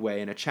good way,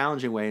 in a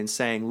challenging way, and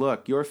saying,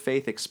 look, your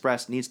faith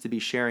expressed needs to be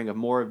sharing of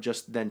more of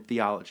just than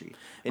theology.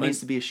 It needs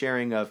to be a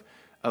sharing of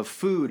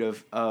food,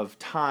 of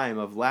time,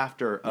 of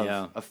laughter,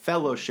 of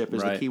fellowship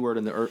is the key word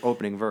in the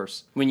opening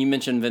verse. When you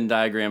mentioned Venn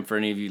diagram, for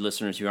any of you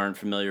listeners who aren't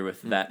familiar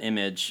with that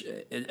image,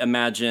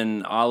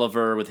 imagine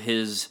Oliver with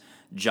his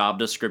job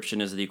description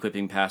as the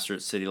equipping pastor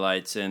at City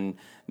Lights, and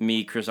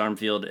me, Chris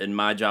Armfield, and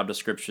my job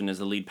description as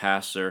the lead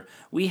pastor.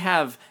 We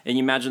have, and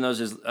you imagine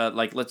those as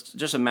let's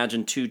just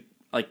imagine two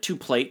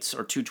plates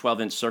or two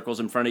 12-inch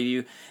circles in front of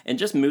you, and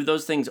just move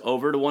those things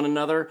over to one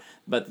another,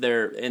 but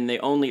they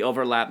only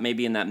overlap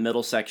maybe in that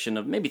middle section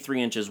of maybe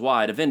 3 inches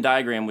wide. A Venn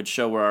diagram would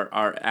show where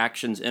our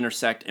actions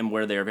intersect and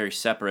where they are very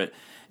separate.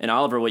 And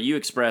Oliver, what you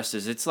expressed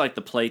is it's like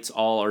the plates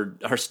all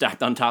are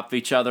stacked on top of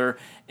each other,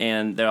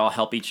 and they all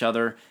help each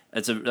other.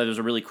 That was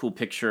a really cool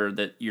picture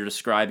that you're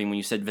describing when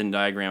you said Venn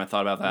diagram. I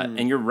thought about that,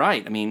 and you're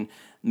right.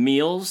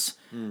 Meals.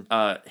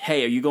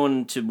 Hey, are you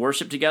going to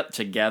worship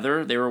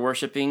together? They were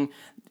worshiping.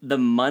 The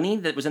money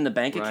that was in the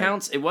bank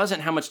accounts, it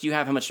wasn't how much do you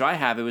have, how much do I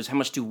have. It was how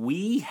much do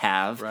we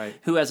have. Right.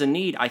 Who has a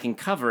need? I can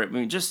cover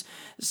it.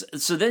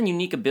 So then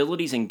unique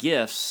abilities and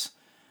gifts,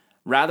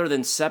 rather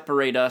than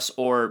separate us,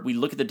 or we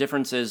look at the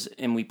differences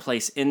and we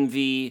place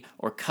envy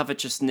or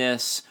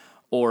covetousness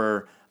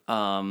or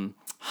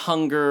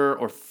hunger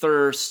or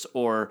thirst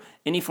or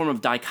any form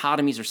of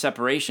dichotomies or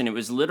separation. It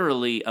was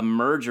literally a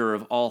merger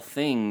of all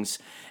things.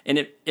 And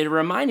it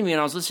reminded me,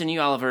 and I was listening to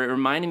you, Oliver, it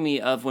reminded me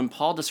of when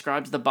Paul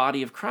describes the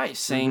body of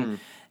Christ, saying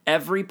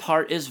every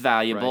part is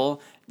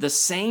valuable, the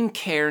same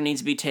care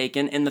needs to be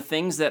taken, and the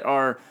things that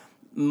are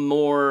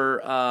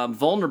more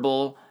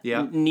vulnerable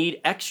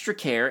need extra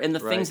care, and the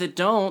things that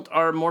don't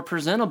are more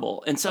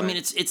presentable. And so,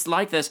 it's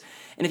like this.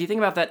 And if you think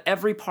about that,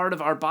 every part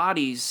of our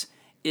bodies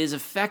is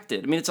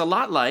affected. It's a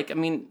lot like,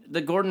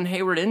 the Gordon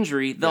Hayward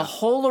injury, the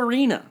whole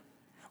arena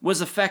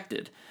was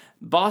affected.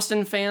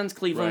 Boston fans,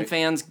 Cleveland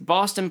fans,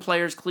 Boston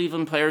players,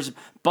 Cleveland players,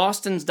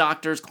 Boston's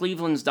doctors,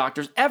 Cleveland's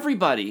doctors,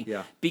 everybody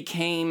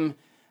became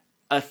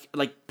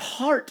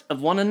part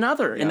of one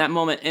another in that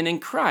moment. And in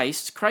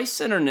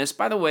Christ-centeredness,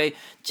 by the way,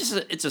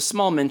 it's a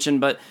small mention,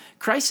 but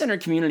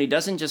Christ-centered community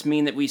doesn't just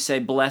mean that we say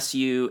bless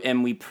you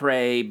and we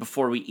pray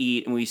before we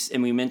eat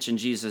and we mention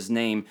Jesus'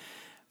 name.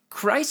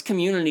 Christ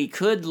community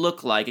could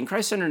look like, and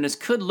Christ-centeredness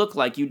could look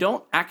like, you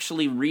don't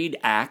actually read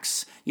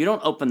Acts, you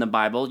don't open the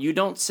Bible, you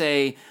don't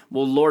say,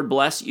 well, Lord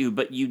bless you,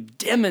 but you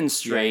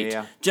demonstrate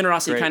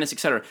generosity, kindness,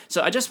 etc.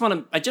 So I just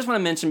want to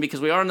mention,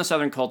 because we are in the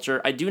Southern culture,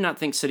 I do not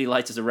think City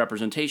Lights is a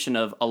representation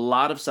of a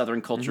lot of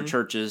Southern culture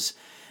churches.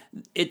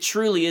 It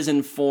truly is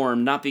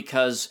informed, not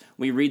because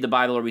we read the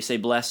Bible or we say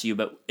bless you,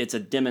 but it's a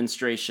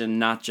demonstration,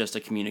 not just a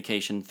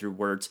communication through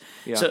words.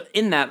 Yeah. So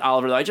in that,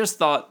 Oliver, though, I just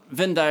thought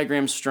Venn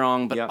diagram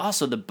strong, but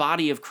also the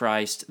body of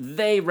Christ,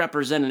 they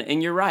represent it.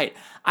 And you're right.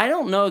 I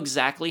don't know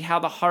exactly how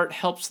the heart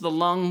helps the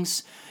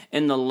lungs,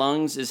 and the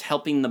lungs is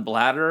helping the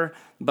bladder,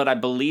 but I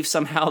believe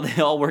somehow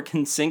they all work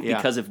in sync,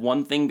 because if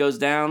one thing goes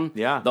down,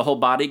 the whole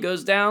body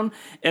goes down.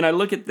 And I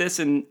look at this,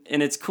 and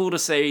it's cool to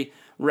say,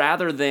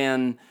 rather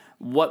than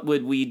what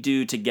would we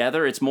do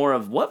together, it's more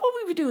of what would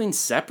we be doing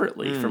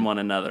separately from one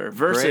another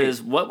versus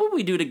what would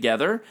we do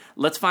together?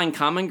 Let's find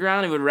common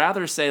ground. I would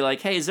rather say, like,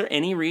 hey, is there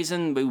any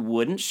reason we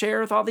wouldn't share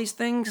with all these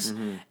things?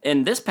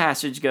 And this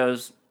passage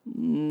goes,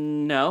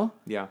 no.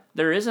 Yeah.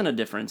 There isn't a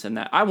difference in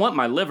that. I want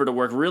my liver to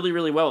work really,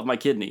 really well with my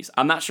kidneys.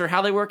 I'm not sure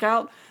how they work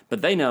out,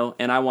 but they know,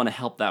 and I want to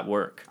help that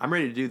work. I'm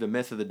ready to do the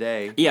myth of the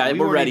day. Yeah,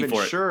 we're ready for it. We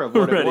weren't even sure of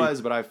what it was,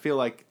 but I feel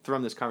like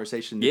from this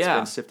conversation, it's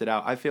been sifted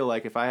out. I feel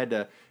like if I had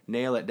to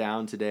nail it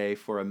down today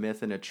for a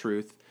myth and a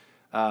truth,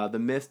 the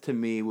myth to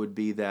me would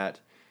be that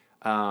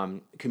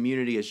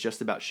community is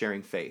just about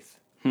sharing faith.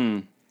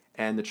 And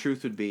the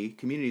truth would be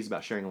community is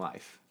about sharing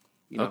life.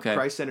 You know,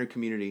 Christ-centered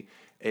community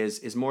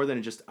is more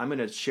than just, I'm going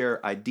to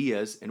share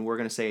ideas and we're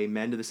going to say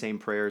amen to the same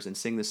prayers and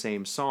sing the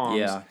same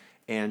songs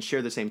and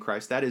share the same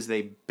Christ. That is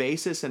the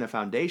basis and a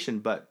foundation,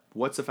 but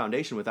what's a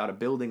foundation without a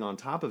building on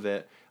top of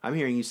it? I'm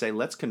hearing you say,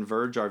 let's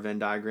converge our Venn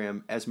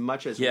diagram as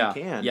much as we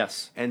can.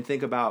 And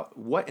think about,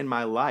 what in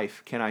my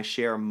life can I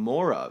share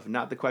more of?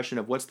 Not the question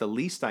of what's the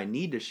least I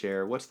need to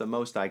share, what's the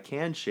most I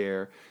can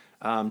share.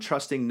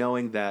 Trusting,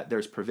 knowing that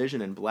there's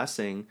provision and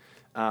blessing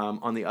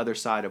on the other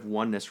side of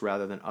oneness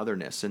rather than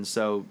otherness. And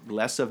so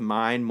less of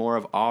mine, more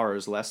of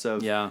ours, less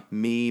of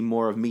me,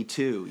 more of me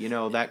too. You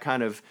know, that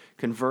kind of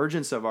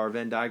convergence of our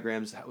Venn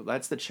diagrams,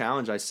 that's the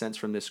challenge I sense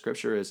from this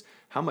scripture, is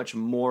how much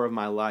more of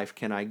my life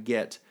can I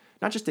get,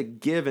 not just to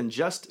give and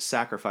just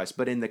sacrifice,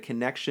 but in the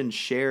connection,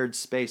 shared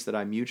space that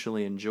I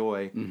mutually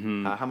enjoy.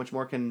 How much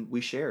more can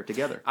we share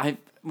together?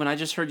 When I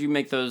just heard you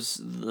make those,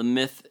 the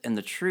myth and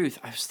the truth,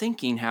 I was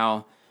thinking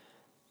how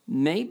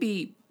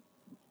maybe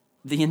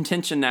the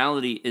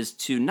intentionality is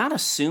to not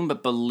assume,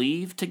 but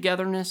believe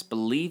togetherness,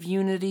 believe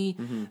unity,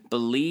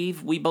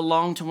 believe we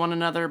belong to one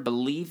another,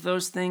 believe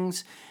those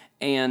things,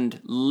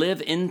 and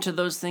live into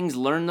those things,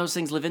 learn those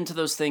things, live into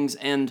those things.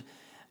 And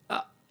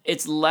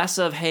it's less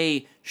of,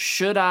 hey,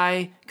 should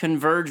I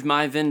converge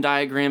my Venn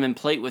diagram and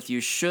plate with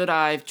you? Should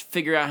I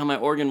figure out how my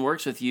organ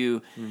works with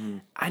you?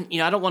 I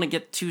don't want to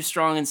get too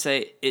strong and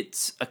say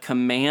it's a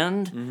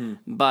command,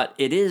 but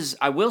it is.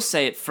 I will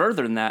say it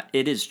further than that.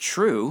 It is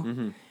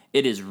true.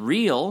 It is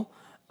real.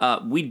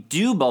 We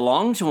do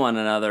belong to one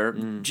another.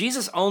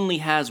 Jesus only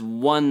has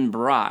one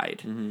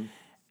bride.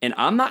 And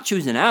I'm not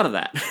choosing out of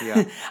that.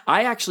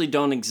 I actually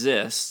don't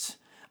exist.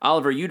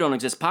 Oliver, you don't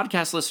exist.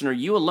 Podcast listener,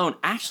 you alone.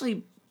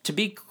 Actually, to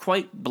be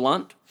quite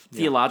blunt,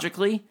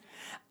 theologically,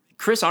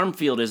 Chris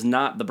Armfield is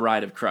not the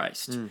bride of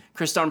Christ.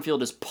 Chris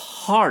Armfield is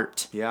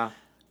part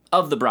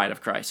of the bride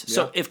of Christ.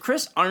 So if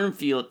Chris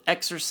Armfield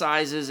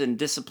exercises and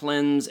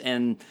disciplines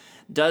and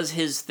does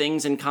his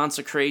things in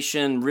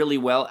consecration really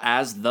well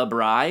as the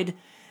bride,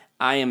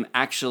 I am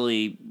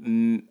actually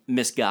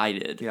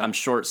misguided. I'm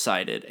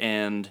short-sighted,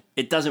 and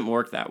it doesn't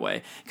work that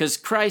way. Because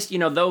Christ,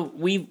 though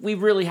we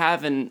really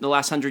have in the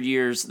last 100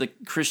 years, the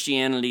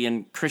Christianity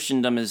and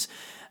Christendom is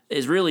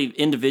really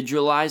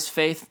individualized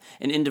faith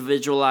and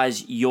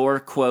individualize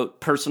your, quote,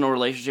 personal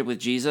relationship with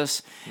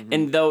Jesus.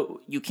 And though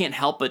you can't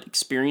help but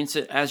experience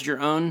it as your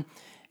own,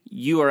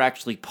 you are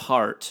actually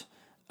part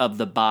of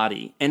the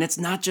body. And it's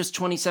not just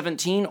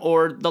 2017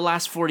 or the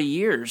last 40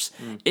 years.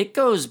 It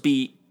goes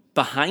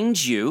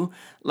behind you,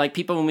 like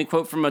people when we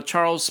quote from a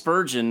Charles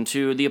Spurgeon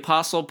to the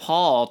Apostle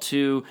Paul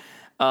to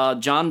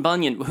John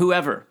Bunyan,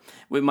 whoever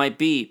it might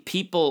be,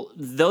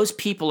 those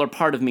people are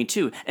part of me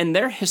too. And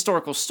their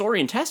historical story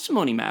and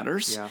testimony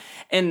matters.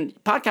 And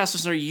podcast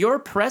listener, your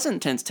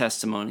present tense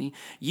testimony,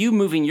 you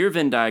moving your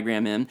Venn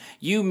diagram in,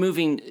 you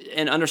moving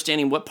and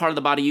understanding what part of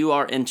the body you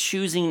are and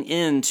choosing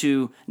in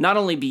to not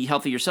only be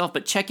healthy yourself,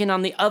 but check in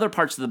on the other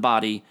parts of the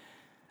body.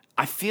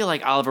 I feel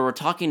like, Oliver, we're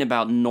talking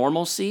about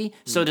normalcy.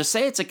 So to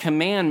say it's a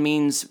command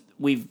means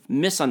we've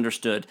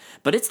misunderstood,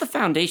 but it's the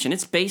foundation.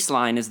 Its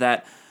baseline is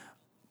that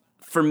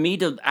for me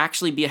to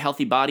actually be a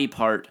healthy body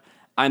part,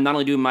 I'm not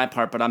only doing my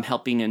part, but I'm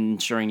helping and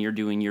ensuring you're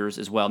doing yours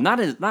as well. Not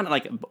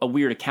like a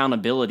weird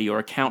accountability or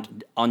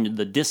account on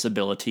the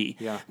disability,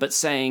 but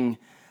saying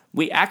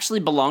we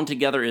actually belong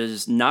together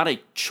is not a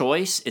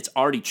choice. It's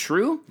already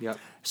true.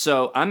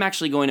 So I'm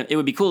actually it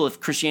would be cool if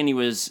Christianity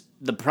was,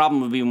 the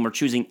problem would be when we're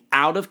choosing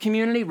out of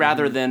community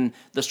rather than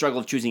the struggle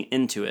of choosing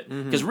into it.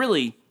 Because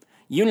really,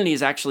 unity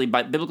is actually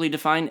biblically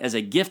defined as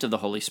a gift of the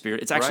Holy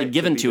Spirit. It's actually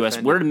given to us.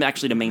 We're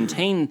actually to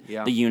maintain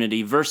the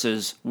unity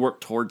versus work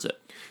towards it.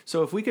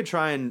 So if we could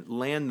try and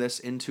land this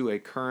into a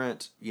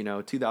current,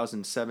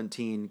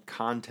 2017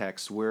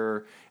 context,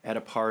 we're at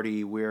a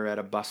party, we're at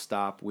a bus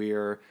stop,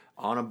 we're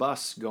on a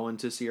bus going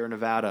to Sierra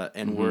Nevada,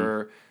 and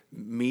we're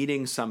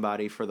meeting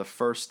somebody for the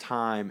first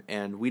time,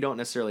 and we don't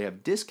necessarily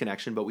have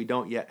disconnection, but we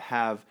don't yet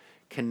have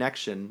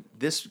connection.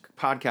 This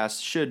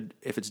podcast should,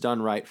 if it's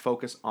done right,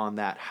 focus on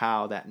that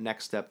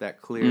next step,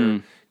 that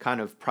clear kind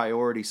of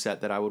priority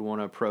set that I would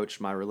want to approach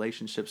my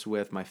relationships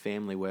with, my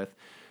family with.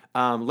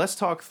 Let's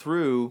talk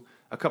through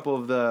a couple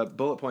of the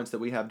bullet points that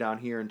we have down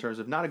here in terms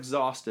of, not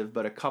exhaustive,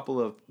 but a couple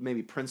of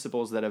maybe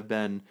principles that have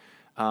been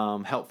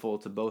helpful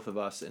to both of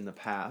us in the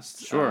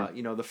past. Sure.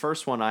 The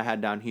first one I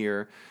had down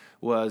here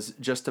was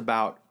just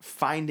about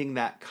finding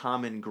that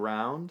common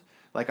ground.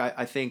 Like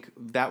I think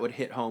that would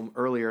hit home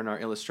earlier in our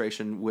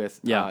illustration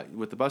with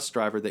the bus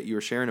driver that you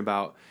were sharing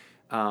about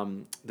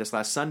this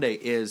last Sunday,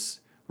 is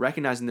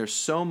recognizing there's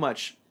so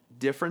much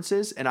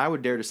differences, and I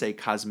would dare to say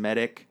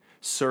cosmetic,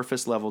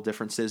 surface level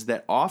differences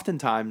that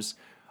oftentimes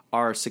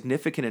are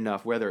significant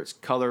enough, whether it's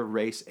color,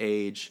 race,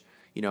 age,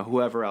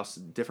 whoever else,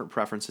 different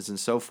preferences and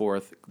so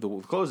forth, the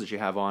clothes that you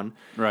have on,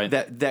 right,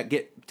 that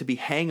get to be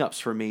hang-ups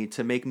for me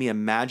to make me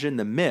imagine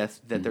the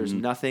myth that there's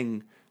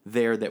nothing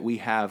there that we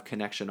have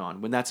connection on,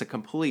 when that's a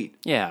complete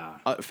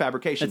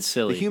fabrication. It's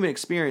silly. The human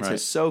experience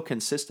is so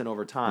consistent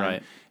over time.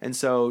 Right. And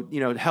so,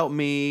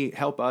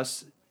 help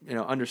us,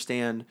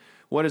 understand,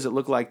 what does it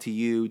look like to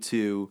you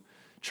to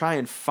try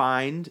and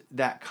find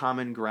that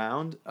common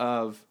ground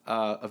of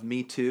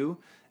me too,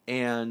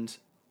 and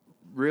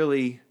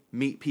really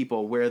meet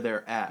people where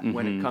they're at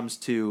when it comes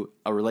to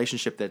a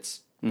relationship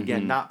that's,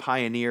 again, not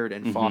pioneered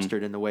and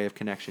fostered in the way of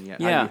connection yet.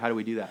 Yeah. How do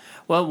we do that?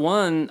 Well,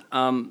 one,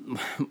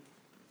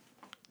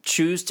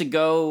 choose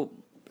to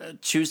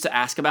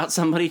ask about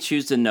somebody,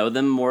 choose to know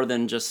them more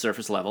than just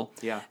surface level.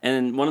 Yeah.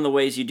 And one of the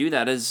ways you do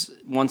that is,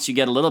 once you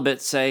get a little bit,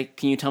 say,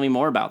 can you tell me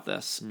more about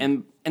this?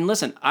 And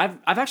listen, I've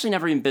actually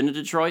never even been to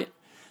Detroit.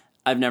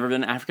 I've never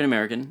been African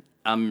American.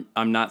 I'm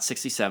not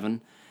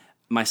 67.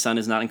 My son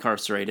is not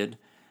incarcerated.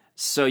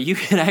 So you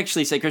can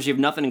actually say, Chris, you have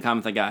nothing in common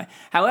with that guy.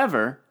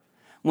 However,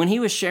 when he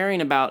was sharing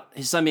about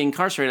his son being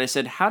incarcerated, I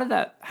said, how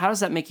does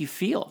that make you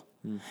feel?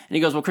 And he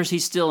goes, well, Chris,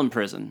 he's still in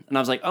prison. And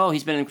I was like, oh,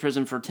 he's been in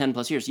prison for 10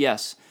 plus years.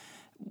 Yes.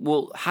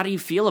 Well, how do you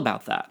feel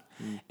about that?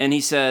 And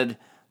he said,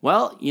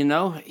 well,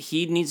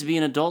 he needs to be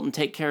an adult and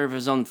take care of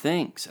his own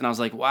things. And I was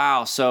like,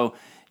 wow, so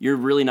you're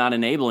really not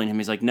enabling him.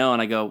 He's like, no.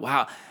 And I go,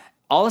 wow.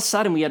 All of a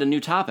sudden we had a new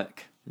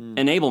topic,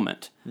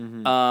 enablement.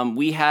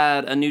 We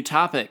had a new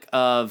topic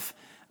of,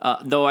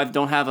 though I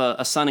don't have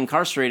a son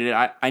incarcerated,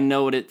 I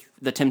know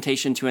the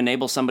temptation to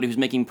enable somebody who's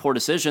making poor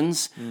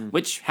decisions,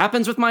 which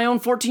happens with my own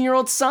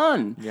 14-year-old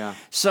son. Yeah.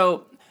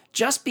 So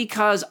just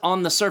because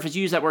on the surface,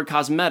 you use that word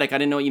cosmetic, I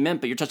didn't know what you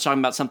meant, but you're just talking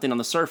about something on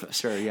the surface.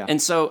 Sure, yeah.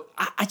 And so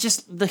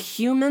the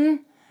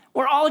human,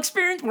 we're all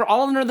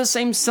under the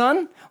same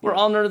sun. We're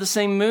all under the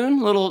same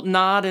moon. Little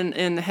nod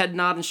and head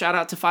nod and shout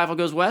out to 5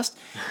 Goes West.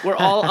 We're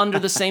all under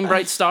the same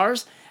bright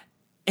stars.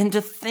 And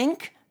to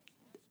think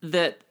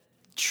that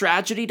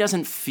tragedy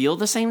doesn't feel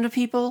the same to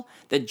people,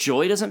 that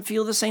joy doesn't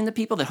feel the same to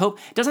people, that hope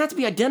doesn't have to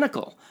be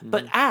identical,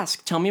 but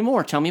ask, tell me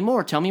more, tell me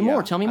more, tell me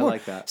more, tell me more. I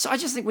like that. So I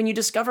just think when you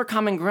discover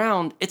common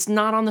ground, it's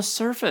not on the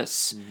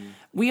surface.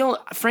 We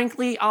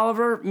frankly,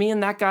 Oliver, me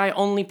and that guy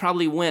only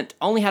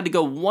had to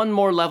go one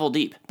more level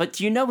deep. But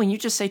do you know, when you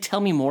just say, tell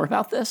me more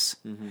about this,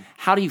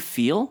 how do you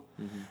feel?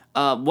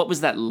 What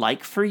was that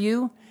like for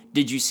you?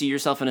 Did you see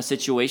yourself in a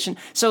situation?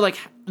 So like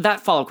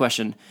that follow-up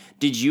question,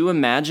 did you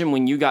imagine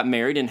when you got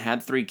married and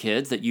had 3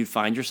 kids that you'd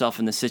find yourself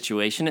in this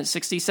situation at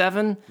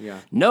 67? Yeah.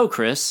 No,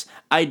 Chris,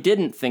 I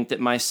didn't think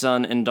that my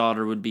son and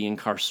daughter would be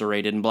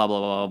incarcerated and blah, blah,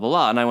 blah, blah,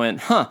 blah. And I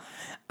went,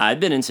 I've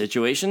been in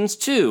situations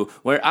too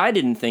where I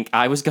didn't think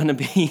I was going to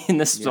be in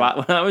the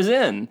spot when I was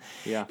in.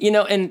 Yeah.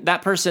 And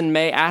that person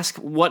may ask,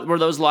 what were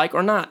those like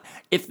or not?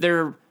 If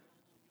they're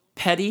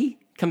petty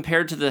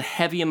compared to the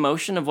heavy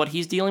emotion of what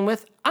he's dealing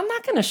with, I'm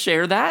not going to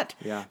share that.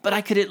 Yeah. But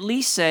I could at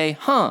least say,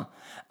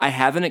 I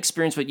haven't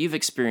experienced what you've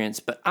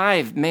experienced, but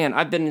I've been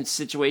in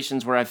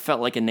situations where I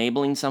felt like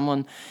enabling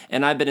someone,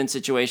 and I've been in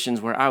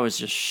situations where I was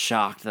just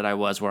shocked that I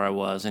was where I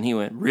was. And he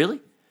went,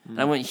 really?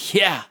 And I went,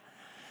 yeah.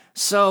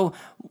 So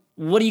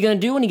what are you going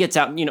to do when he gets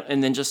out?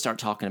 And then just start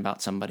talking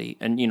about somebody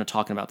and,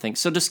 talking about things.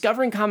 So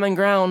discovering common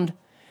ground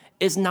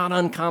is not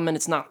uncommon.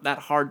 It's not that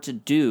hard to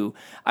do.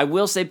 I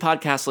will say,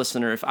 podcast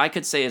listener, if I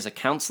could say as a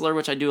counselor,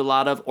 which I do a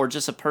lot of, or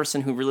just a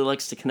person who really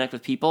likes to connect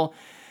with people,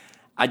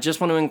 I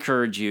just want to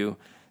encourage you,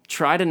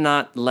 try to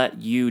not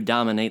let you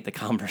dominate the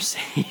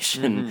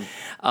conversation.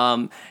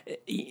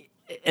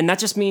 And that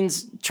just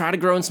means try to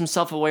grow in some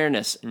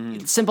self-awareness.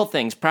 Simple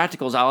things,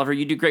 practicals. Oliver,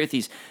 you do great with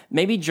these.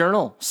 Maybe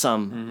journal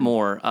some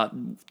more.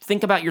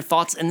 Think about your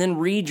thoughts and then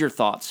read your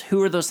thoughts.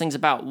 Who are those things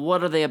about?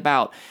 What are they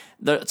about?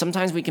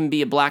 Sometimes we can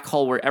be a black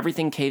hole where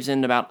everything caves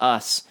in about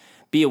us.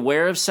 Be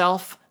aware of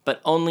self, but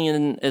only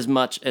in as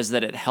much as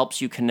that it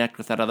helps you connect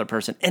with that other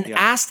person. And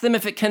ask them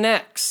if it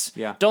connects.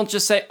 Yeah. Don't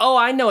just say, oh,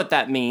 I know what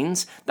that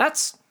means.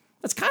 That's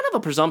kind of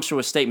a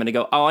presumptuous statement to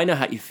go, oh, I know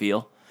how you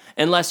feel.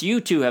 Unless you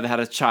too have had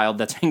a child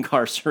that's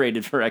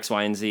incarcerated for X,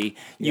 Y, and Z,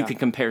 you can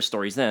compare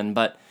stories then.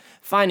 But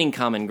finding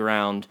common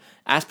ground,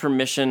 ask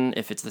permission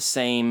if it's the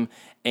same,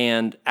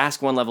 and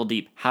ask one level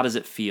deep, how does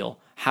it feel?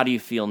 How do you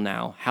feel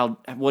now?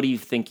 What are you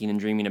thinking and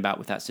dreaming about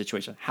with that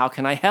situation? How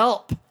can I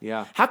help?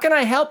 Yeah. How can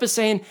I help is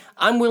saying,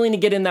 I'm willing to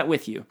get in that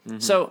with you.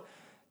 So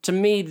to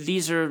me,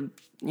 these are,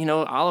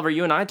 Oliver,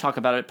 you and I talk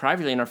about it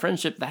privately in our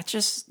friendship. That's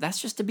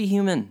just to be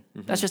human.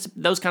 That's just,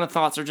 those kind of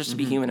thoughts are just to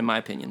be human, in my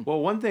opinion. Well,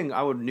 one thing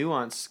I would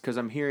nuance, because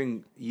I'm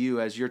hearing you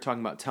as you're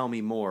talking about tell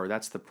me more.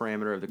 That's the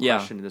parameter of the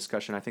question and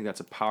discussion. I think that's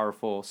a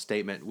powerful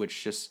statement,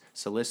 which just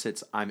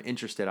solicits, I'm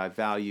interested, I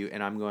value,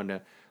 and I'm going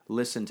to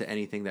listen to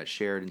anything that's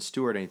shared and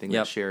steward anything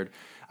that's shared.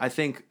 I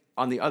think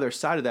on the other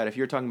side of that, if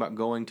you're talking about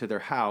going to their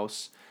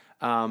house,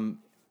 I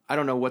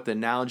don't know what the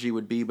analogy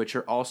would be, but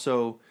you're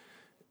also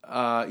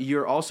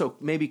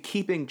maybe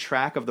keeping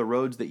track of the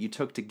roads that you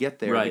took to get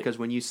there. Because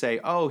when you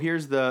say, oh,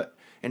 here's the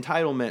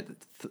entitlement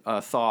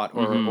thought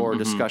or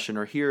discussion,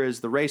 or here is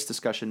the race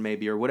discussion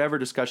maybe, or whatever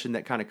discussion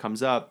that kind of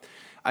comes up,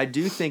 I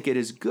do think it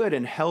is good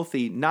and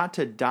healthy not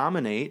to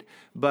dominate,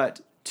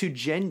 but to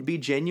be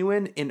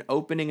genuine in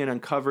opening and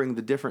uncovering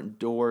the different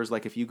doors.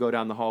 Like if you go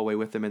down the hallway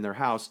with them in their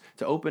house,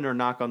 to open or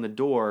knock on the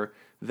door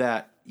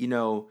that,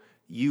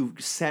 you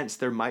sense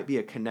there might be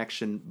a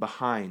connection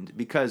behind.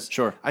 Because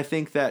I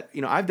think that,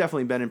 I've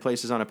definitely been in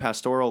places on a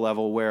pastoral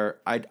level where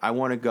I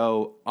want to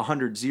go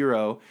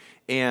 100-0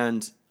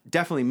 and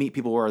definitely meet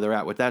people where they're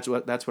at. That's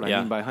what I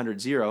mean by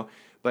 100-0.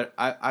 But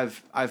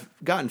I've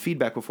gotten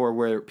feedback before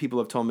where people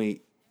have told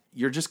me,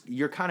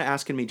 you're kind of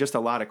asking me just a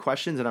lot of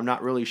questions, and I'm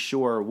not really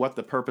sure what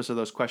the purpose of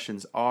those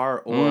questions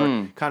are,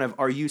 or kind of,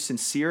 are you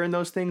sincere in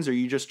those things? Or are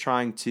you just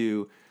trying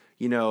to,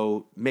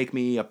 make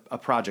me a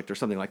project or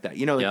something like that?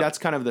 That's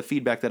kind of the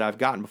feedback that I've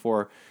gotten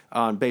before,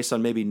 based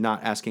on maybe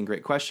not asking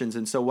great questions.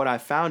 And so what I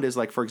found is,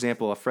 like, for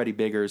example, Freddie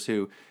Biggers,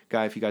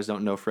 if you guys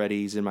don't know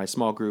Freddie, he's in my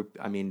small group.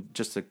 I mean,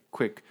 just a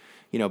quick,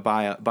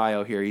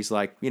 bio here. He's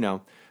like,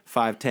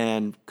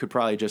 5'10", could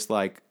probably just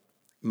like,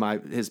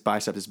 his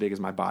bicep as big as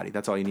my body.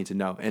 That's all you need to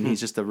know. And he's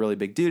just a really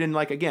big dude. And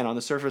like, again, on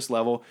the surface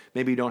level,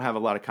 maybe you don't have a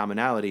lot of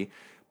commonality.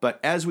 But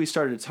as we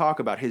started to talk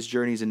about his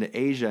journeys into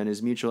Asia and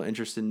his mutual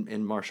interest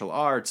in martial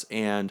arts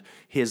and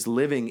his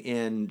living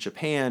in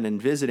Japan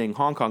and visiting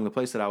Hong Kong, the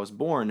place that I was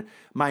born,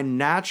 my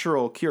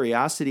natural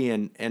curiosity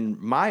and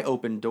my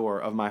open door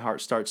of my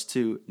heart starts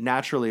to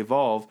naturally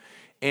evolve.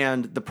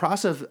 And the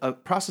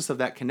process of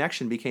that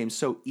connection became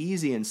so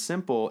easy and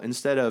simple,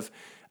 instead of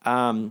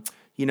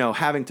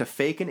having to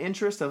fake an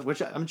interest,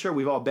 which I'm sure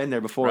we've all been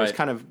there before. It's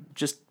kind of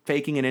just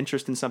faking an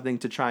interest in something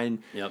to try and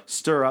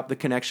stir up the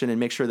connection and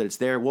make sure that it's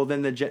there. Well,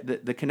 then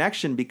the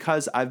connection,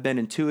 because I've been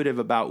intuitive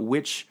about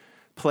which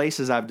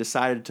places I've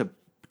decided to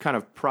kind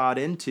of prod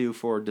into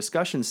for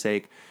discussion's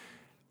sake,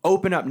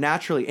 open up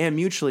naturally and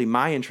mutually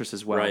my interest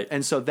as well. Right.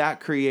 And so that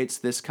creates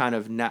this kind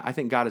of, I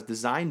think God has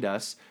designed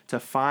us to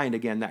find,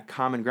 again, that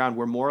common ground.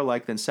 We're more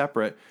alike than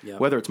separate. Yep.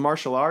 Whether it's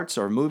martial arts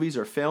or movies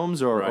or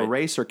films or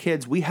race or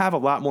kids, we have a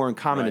lot more in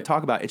common to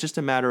talk about. It's just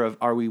a matter of,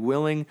 are we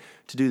willing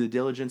to do the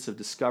diligence of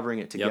discovering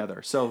it together?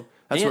 Yep. So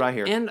that's what I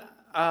hear. And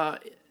I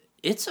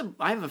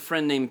have a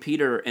friend named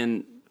Peter,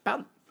 and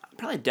about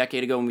probably a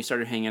decade ago when we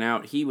started hanging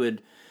out, he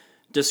would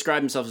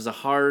describe himself as a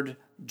hard,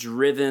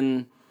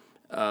 driven,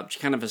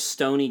 kind of a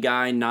stony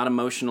guy, not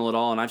emotional at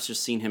all, and I've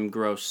just seen him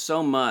grow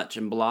so much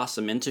and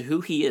blossom into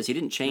who he is. He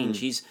didn't change.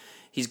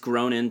 He's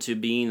grown into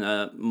being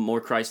a more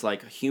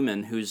Christ-like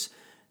human who's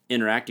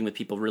interacting with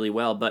people really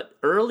well. But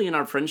early in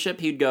our friendship,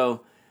 he'd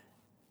go,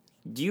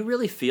 "Do you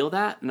really feel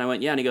that?" And I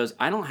went, "Yeah." And he goes,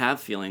 "I don't have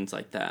feelings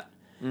like that."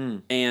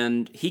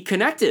 And he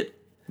connected.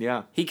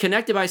 Yeah. He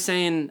connected by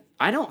saying,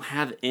 "I don't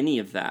have any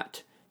of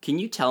that. Can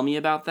you tell me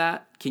about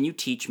that? Can you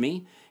teach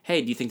me?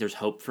 Hey, do you think there's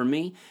hope for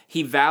me?"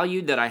 He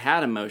valued that I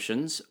had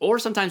emotions. Or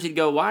sometimes he'd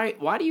go,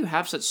 why do you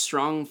have such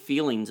strong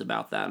feelings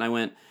about that? And I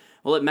went,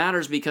 well, it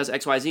matters because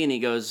X, Y, Z. And he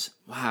goes,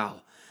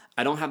 wow,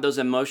 I don't have those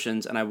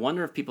emotions, and I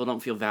wonder if people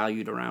don't feel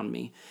valued around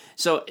me.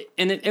 So,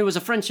 and it was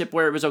a friendship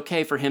where it was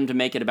okay for him to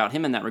make it about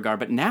him in that regard.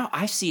 But now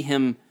I see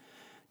him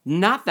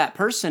not that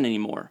person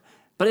anymore.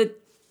 But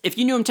if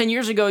you knew him 10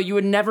 years ago, you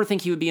would never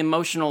think he would be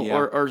emotional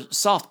or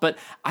soft. But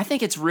I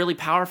think it's really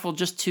powerful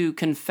just to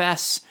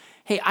confess,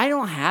 hey, I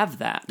don't have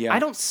that. Yeah. I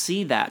don't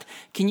see that.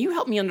 Can you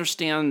help me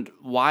understand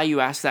why you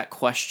asked that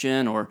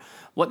question, or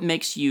what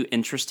makes you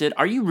interested?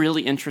 Are you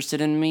really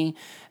interested in me?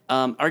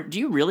 Do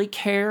you really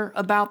care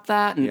about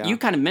that? And you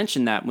kind of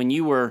mentioned that when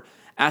you were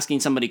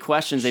asking somebody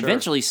questions. They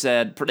eventually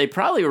said, they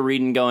probably were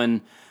reading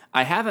going,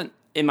 I haven't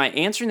am I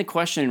answering the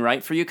question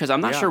right for you? Because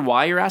I'm not Yeah. sure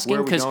why you're asking. Where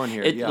are we Because going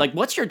here? Yeah. like,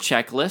 what's your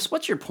checklist?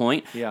 What's your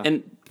point? Yeah.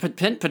 And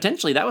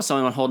potentially that was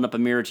someone holding up a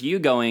mirror to you,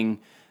 going,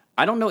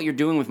 I don't know what you're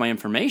doing with my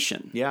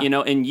information. Yeah. You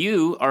know, and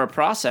you are a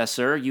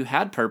processor. You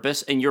had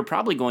purpose, and you're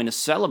probably going to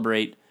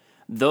celebrate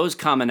those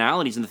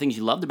commonalities and the things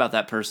you loved about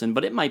that person,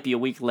 but it might be a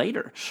week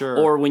later. Sure.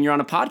 Or when you're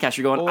on a podcast,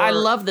 you're going, I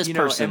love this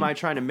person. Am I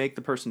trying to make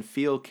the person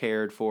feel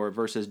cared for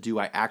versus do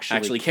I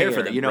actually care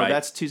for them? You know, right.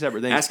 that's two separate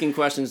things. Asking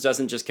questions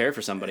doesn't just care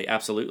for somebody.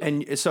 Absolutely.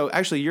 And so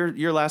actually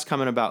your last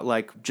comment about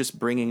like just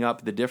bringing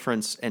up the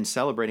difference and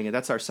celebrating it,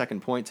 that's our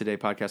second point today,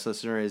 podcast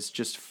listener, is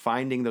just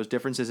finding those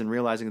differences and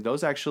realizing that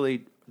those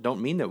actually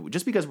don't mean that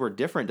just because we're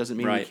different doesn't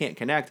mean we Right. can't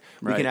connect.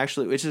 We Right. can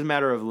actually, it's just a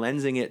matter of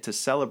lensing it to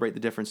celebrate the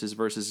differences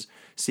versus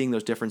seeing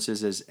those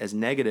differences as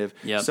negative.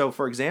 Yep. So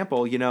for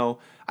example, you know,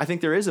 I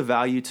think there is a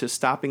value to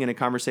stopping in a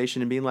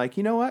conversation and being like,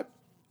 you know what,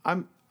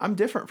 I'm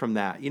different from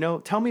that. You know,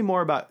 tell me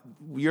more about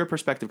your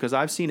perspective because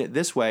I've seen it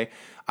this way.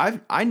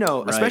 I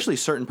know, especially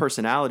certain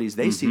personalities,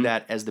 they see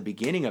that as the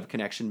beginning of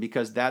connection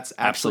because that's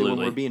actually when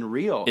Absolutely. we're being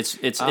real.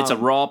 It's a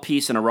raw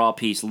piece and a raw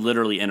piece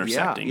literally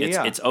intersecting.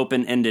 yeah. It's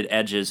open-ended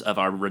edges of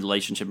our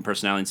relationship and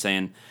personality and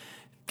saying,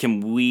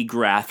 can we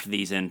graft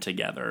these in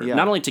together? Yeah.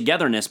 Not only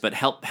togetherness, but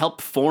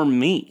help form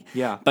me.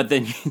 Yeah. But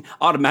then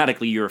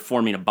automatically you're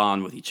forming a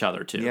bond with each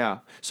other too. Yeah.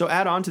 So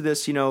add on to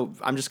this, you know,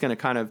 I'm just going to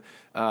kind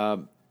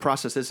of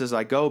process this as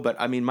I go, but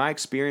I mean, my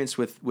experience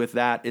with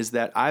that is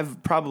that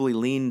I've probably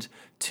leaned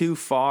too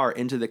far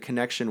into the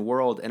connection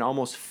world and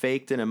almost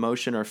faked an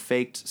emotion or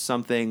faked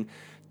something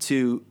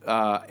to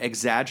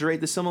exaggerate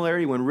the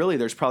similarity when really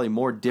there's probably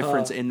more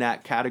difference in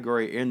that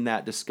category, in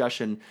that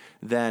discussion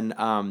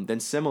than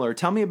similar.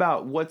 Tell me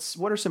about what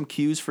are some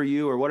cues for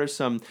you, or what are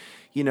some,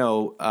 you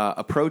know,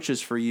 approaches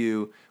for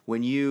you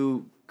when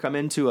you come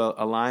into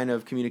a line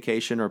of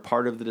communication or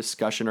part of the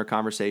discussion or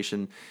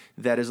conversation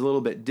that is a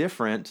little bit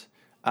different.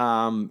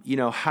 You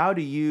know, how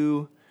do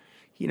you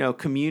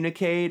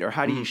communicate, or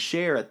how do you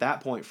share at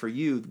that point for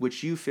you,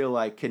 which you feel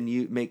like can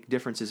you make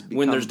differences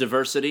When there's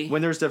diversity.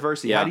 When there's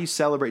diversity, Yeah. how do you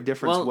celebrate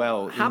difference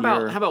well? How in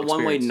about your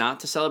one way experience? not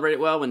to celebrate it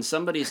well? When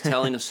somebody's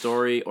telling a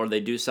story or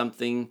they do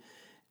something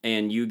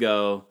and you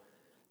go,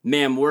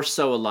 man, we're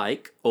so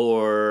alike,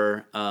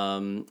 or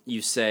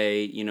you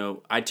say, you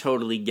know, I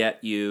totally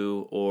get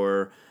you,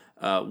 or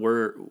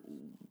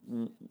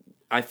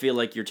I feel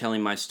like you're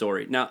telling my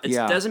story. Now, it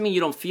doesn't mean you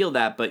don't feel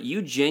that, but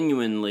you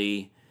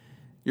genuinely...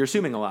 You're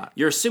assuming a lot.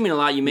 You're assuming a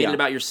lot. You made Yeah. it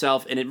about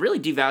yourself, and it really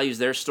devalues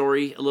their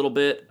story a little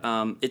bit.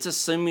 It's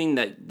assuming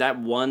that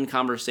one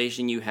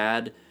conversation you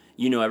had,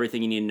 you know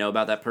everything you need to know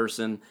about that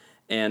person.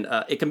 And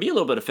it can be a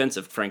little bit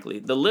offensive, frankly.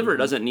 The liver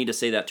doesn't need to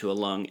say that to a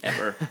lung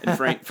ever. And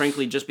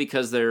frankly, just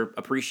because they're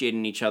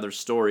appreciating each other's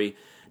story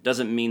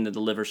doesn't mean that the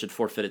liver should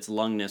forfeit its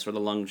lungness or the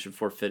lung should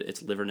forfeit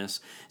its liverness.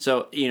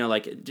 So, you know,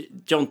 like,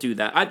 don't do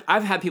that.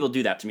 I've had people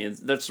do that to me.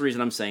 That's the reason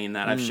I'm saying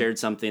that. I've shared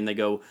something. They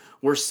go,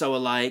 we're so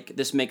alike.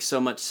 This makes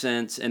so much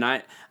sense. And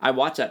I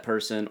watch that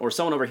person, or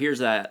someone overhears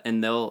that,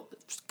 and they'll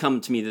come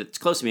to me that's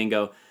close to me and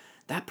go,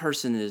 that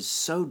person is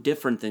so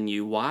different than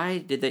you. Why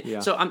did they?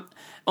 Yeah. So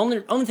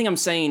only thing I'm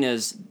saying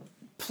is,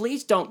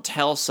 please don't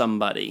tell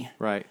somebody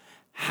Right.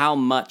 how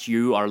much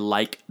you are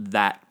like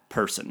that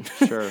person.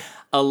 Sure.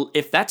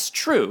 If that's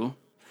true,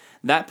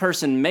 that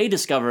person may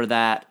discover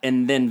that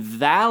and then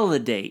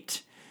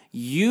validate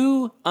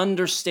you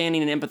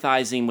understanding and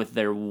empathizing with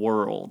their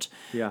world.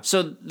 Yeah.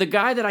 So the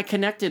guy that I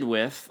connected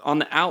with, on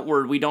the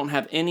outward, we don't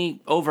have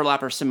any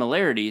overlap or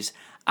similarities.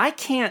 I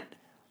can't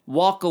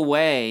walk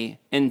away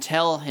and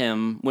tell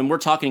him when we're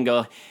talking and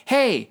go,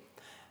 hey,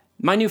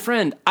 my new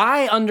friend,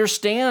 I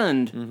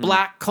understand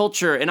black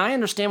culture and I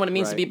understand what it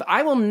means to be, but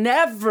I will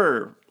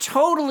never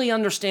totally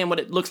understand what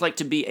it looks like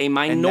to be a And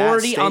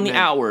minority that on the statement-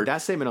 outward.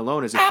 That statement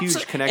alone is a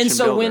huge connection And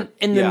so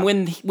builder.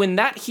 when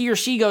that he or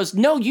she goes,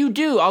 no, you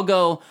do, I'll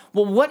go,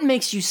 well, what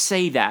makes you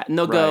say that? And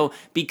they'll go, Right.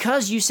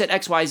 because you said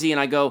X, Y, Z. And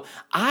I go,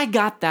 I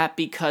got that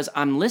because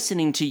I'm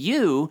listening to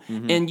you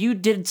and you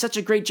did such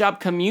a great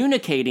job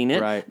communicating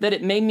it Right. that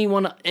it made me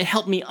it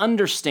helped me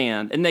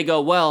understand. And they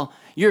go, well,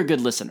 you're a good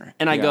listener.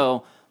 And I Yeah.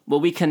 go, well,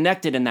 we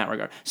connected in that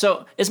regard.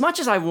 So as much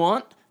as I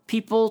want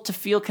people to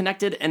feel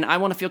connected and I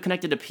want to feel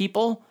connected to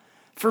people,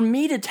 for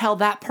me to tell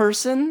that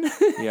person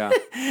Yeah.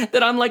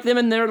 that I'm like them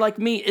and they're like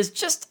me is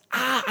just,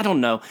 I don't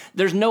know.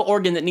 There's no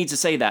organ that needs to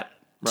say that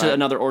to Right.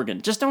 another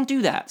organ. Just don't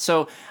do that.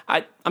 So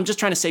I'm just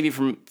trying to save you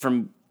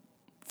from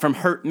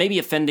hurt, maybe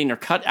offending or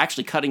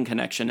cutting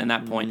connection in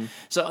that point.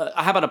 So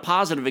how about a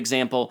positive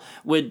example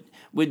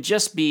would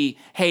just be,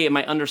 hey, am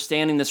I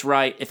understanding this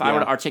right? If I were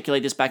to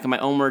articulate this back in my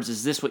own words,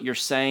 is this what you're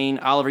saying?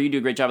 Oliver, you do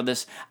a great job of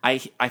this. I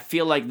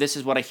feel like this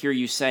is what I hear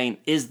you saying.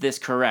 Is this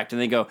correct?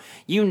 And they go,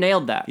 you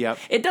nailed that. Yep,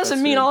 It doesn't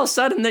that's mean good. all of a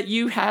sudden that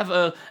you have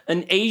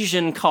an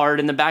Asian card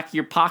in the back of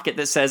your pocket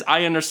that says,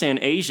 I understand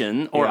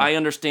Asian, or Yeah. I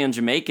understand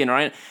Jamaican,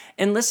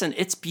 and listen,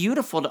 it's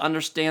beautiful to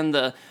understand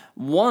the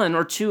one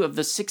or two of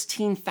the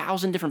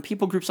 16,000 different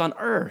people groups on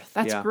Earth.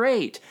 That's Yeah.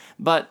 great.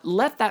 But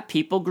let that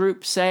people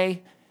group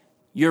say,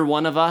 you're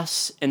one of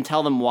us, and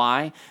tell them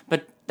why.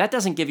 But that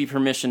doesn't give you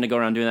permission to go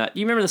around doing that.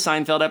 You remember the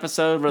Seinfeld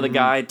episode where the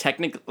guy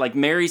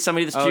marries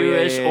somebody that's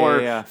Jewish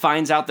or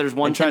finds out there's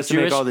one tries to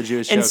Jewish, make all the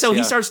Jewish and jokes, so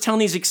he starts telling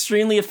these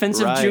extremely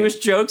offensive Jewish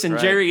jokes, and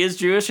Jerry is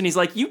Jewish, and he's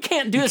like, "You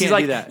can't do this." He's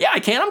like, "Yeah, I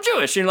can. I'm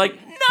Jewish." And you're like,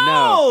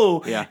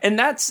 "No." Yeah. And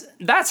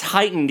that's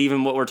heightened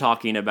even what we're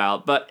talking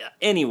about. But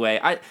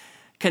anyway,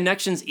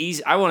 connection's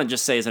easy. I want to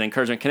just say as an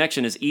encouragement,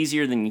 connection is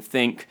easier than you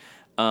think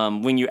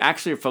when you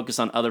actually are focused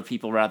on other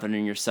people rather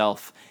than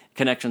yourself.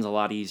 Connection's a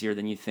lot easier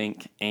than you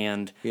think,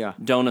 and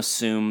don't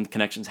assume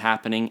connection's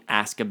happening.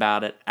 Ask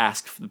about it.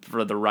 Ask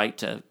for the right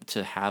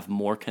to have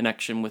more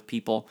connection with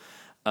people,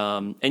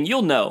 and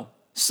you'll know.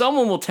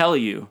 Someone will tell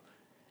you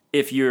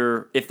if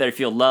they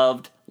feel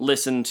loved,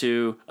 listened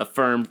to,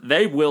 affirmed.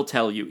 They will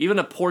tell you. Even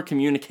a poor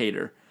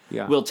communicator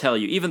will tell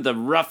you. Even the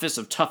roughest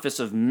of toughest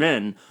of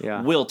men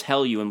will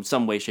tell you in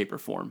some way, shape, or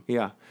form.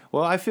 Yeah.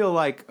 Well, I feel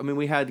like,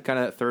 we had kind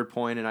of that third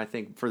point, and I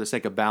think for the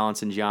sake of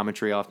balance and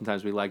geometry,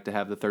 oftentimes we like to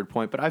have the third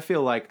point, but I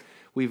feel like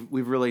we've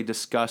really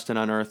discussed and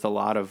unearthed a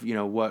lot of,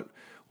 what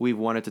we've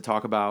wanted to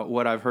talk about.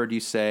 What I've heard you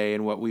say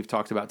and what we've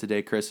talked about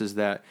today, Chris, is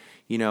that,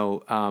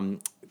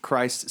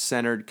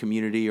 Christ-centered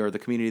community, or the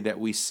community that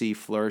we see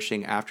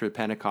flourishing after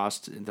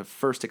Pentecost, the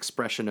first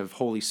expression of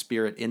Holy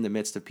Spirit in the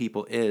midst of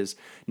people is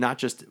not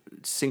just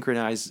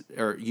synchronized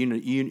or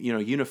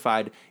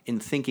unified in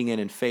thinking and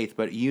in faith,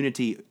 but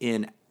unity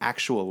in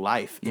actual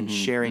life, in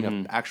sharing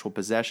of actual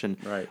possession.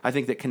 Right. I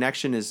think that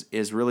connection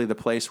is really the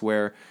place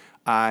where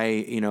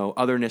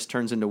otherness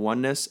turns into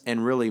oneness,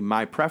 and really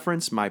my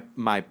preference,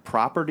 my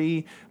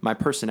property, my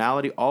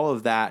personality, all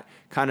of that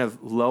kind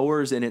of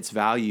lowers in its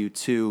value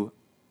to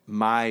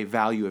my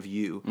value of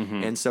you.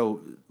 And so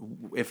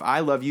if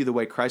I love you the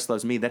way Christ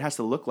loves me, that has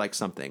to look like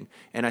something.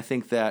 And I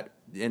think that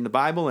in the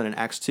Bible and in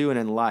Acts 2 and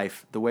in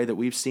life, the way that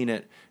we've seen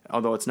it,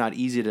 although it's not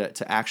easy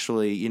to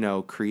actually,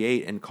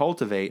 create and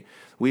cultivate,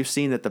 we've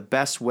seen that the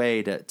best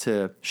way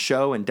to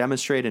show and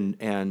demonstrate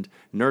and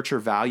nurture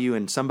value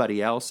in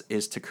somebody else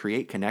is to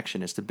create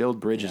connection, is to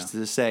build bridges,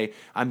 to say,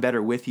 I'm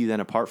better with you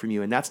than apart from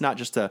you. And that's not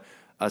just a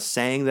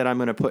saying that I'm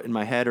going to put in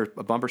my head or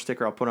a bumper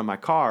sticker I'll put on my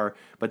car,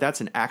 but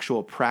that's an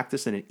actual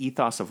practice and an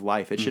ethos of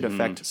life. It should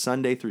affect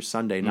Sunday through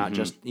Sunday, not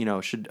just,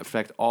 should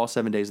affect all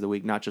 7 days of the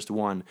week, not just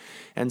one.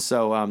 And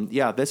so,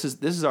 this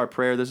is our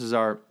prayer. This is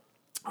our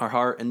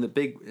heart, and the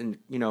big, and,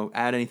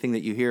 add anything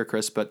that you hear,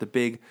 Chris, but the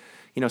big,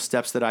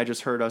 steps that I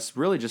just heard us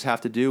really just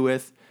have to do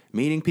with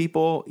meeting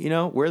people,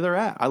 where they're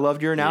at. I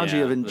loved your analogy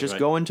of just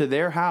going to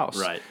their house.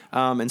 Right.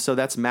 And so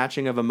that's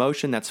matching of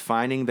emotion. That's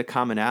finding the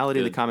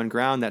commonality, the common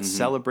ground. That's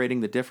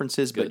celebrating the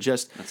differences. Good. But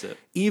just that's it.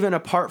 Even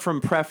apart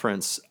from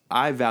preference,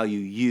 I value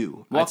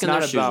you. Walk in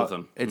their shoes with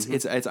them.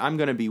 It's I'm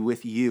going to be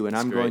with you, and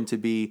I'm going to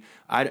be.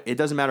 It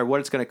doesn't matter what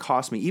it's going to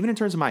cost me. Even in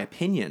terms of my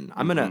opinion,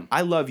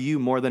 I love you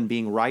more than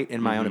being right in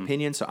my own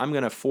opinion. So I'm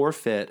going to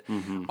forfeit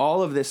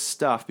all of this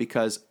stuff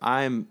because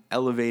I'm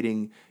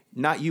elevating.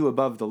 Not you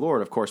above the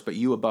Lord, of course, but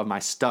you above my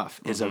stuff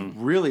is a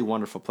really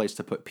wonderful place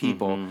to put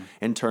people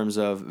in terms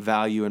of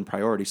value and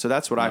priority. So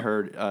that's what I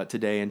heard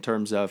today in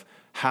terms of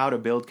how to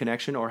build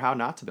connection or how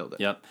not to build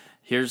it. Yep.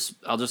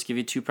 I'll just give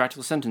you 2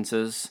 practical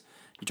sentences.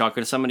 You talk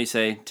to somebody,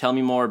 say, tell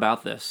me more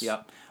about this.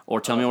 Yep.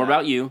 Or tell me more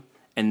about you.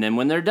 And then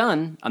when they're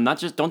done,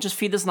 don't just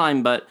feed this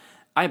line, but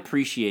I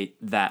appreciate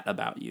that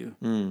about you.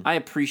 I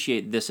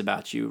appreciate this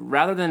about you.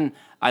 Rather than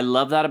I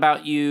love that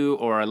about you,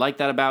 or I like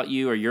that about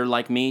you, or you're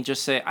like me,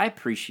 just say I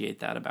appreciate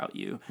that about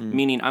you.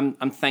 Meaning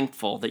I'm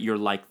thankful that you're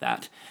like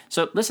that.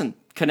 So listen,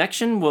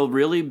 connection will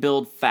really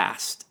build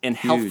fast and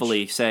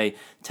healthfully. Say,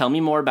 tell me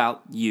more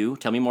about you.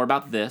 Tell me more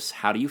about this.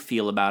 How do you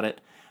feel about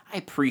it? I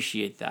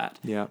appreciate that.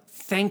 Yeah.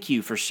 Thank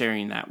you for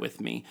sharing that with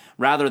me.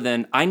 Rather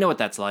than I know what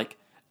that's like.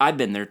 I've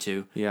been there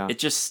too. Yeah. It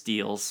just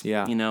steals.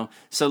 Yeah.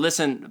 So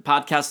listen,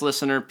 podcast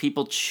listener,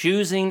 people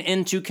choosing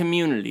into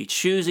community,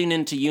 choosing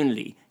into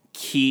unity,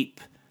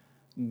 keep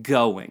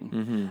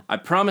going. I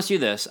promise you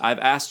this. I've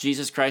asked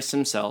Jesus Christ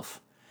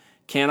himself,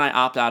 can I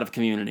opt out of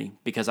community?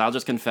 Because I'll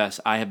just confess,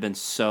 I have been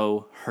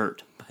so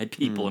hurt by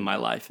people in my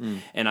life.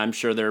 And I'm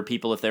sure there are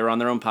people, if they were on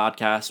their own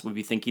podcast, would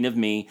be thinking of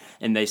me,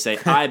 and they say,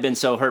 I've been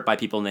so hurt by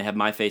people, and they have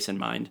my face in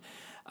mind.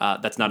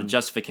 That's not a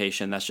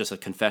justification. That's just a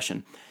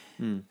confession.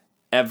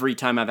 Every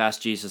time I've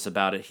asked Jesus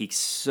about it, he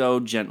so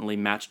gently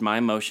matched my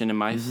emotion and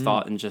my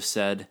thought and just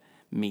said,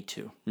 me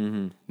too.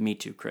 Me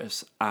too,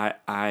 Chris.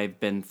 I've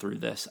been through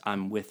this.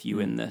 I'm with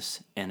you in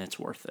this, and it's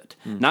worth it.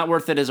 Not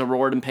worth it as a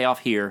reward and payoff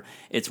here.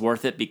 It's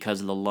worth it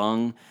because the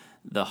lung,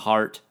 the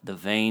heart, the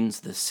veins,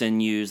 the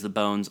sinews, the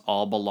bones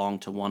all belong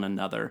to one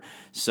another.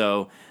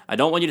 So I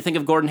don't want you to think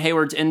of Gordon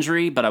Hayward's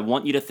injury, but I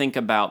want you to think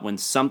about when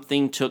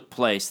something took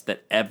place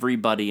that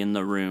everybody in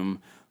the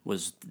room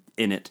was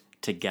in it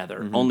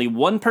together. Only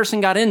one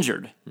person got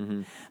injured,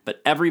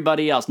 but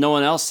everybody else, no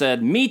one else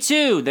said, me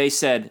too. They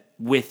said,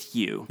 with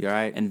you. You're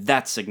right. And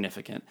that's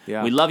significant.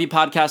 Yeah. We love you,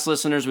 podcast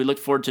listeners. We look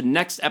forward to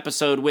next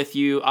episode with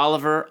you.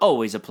 Oliver,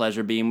 always a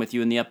pleasure being with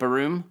you in the upper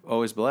room.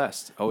 Always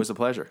blessed. Always a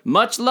pleasure.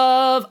 Much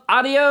love.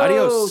 Adios.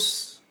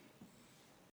 Adios.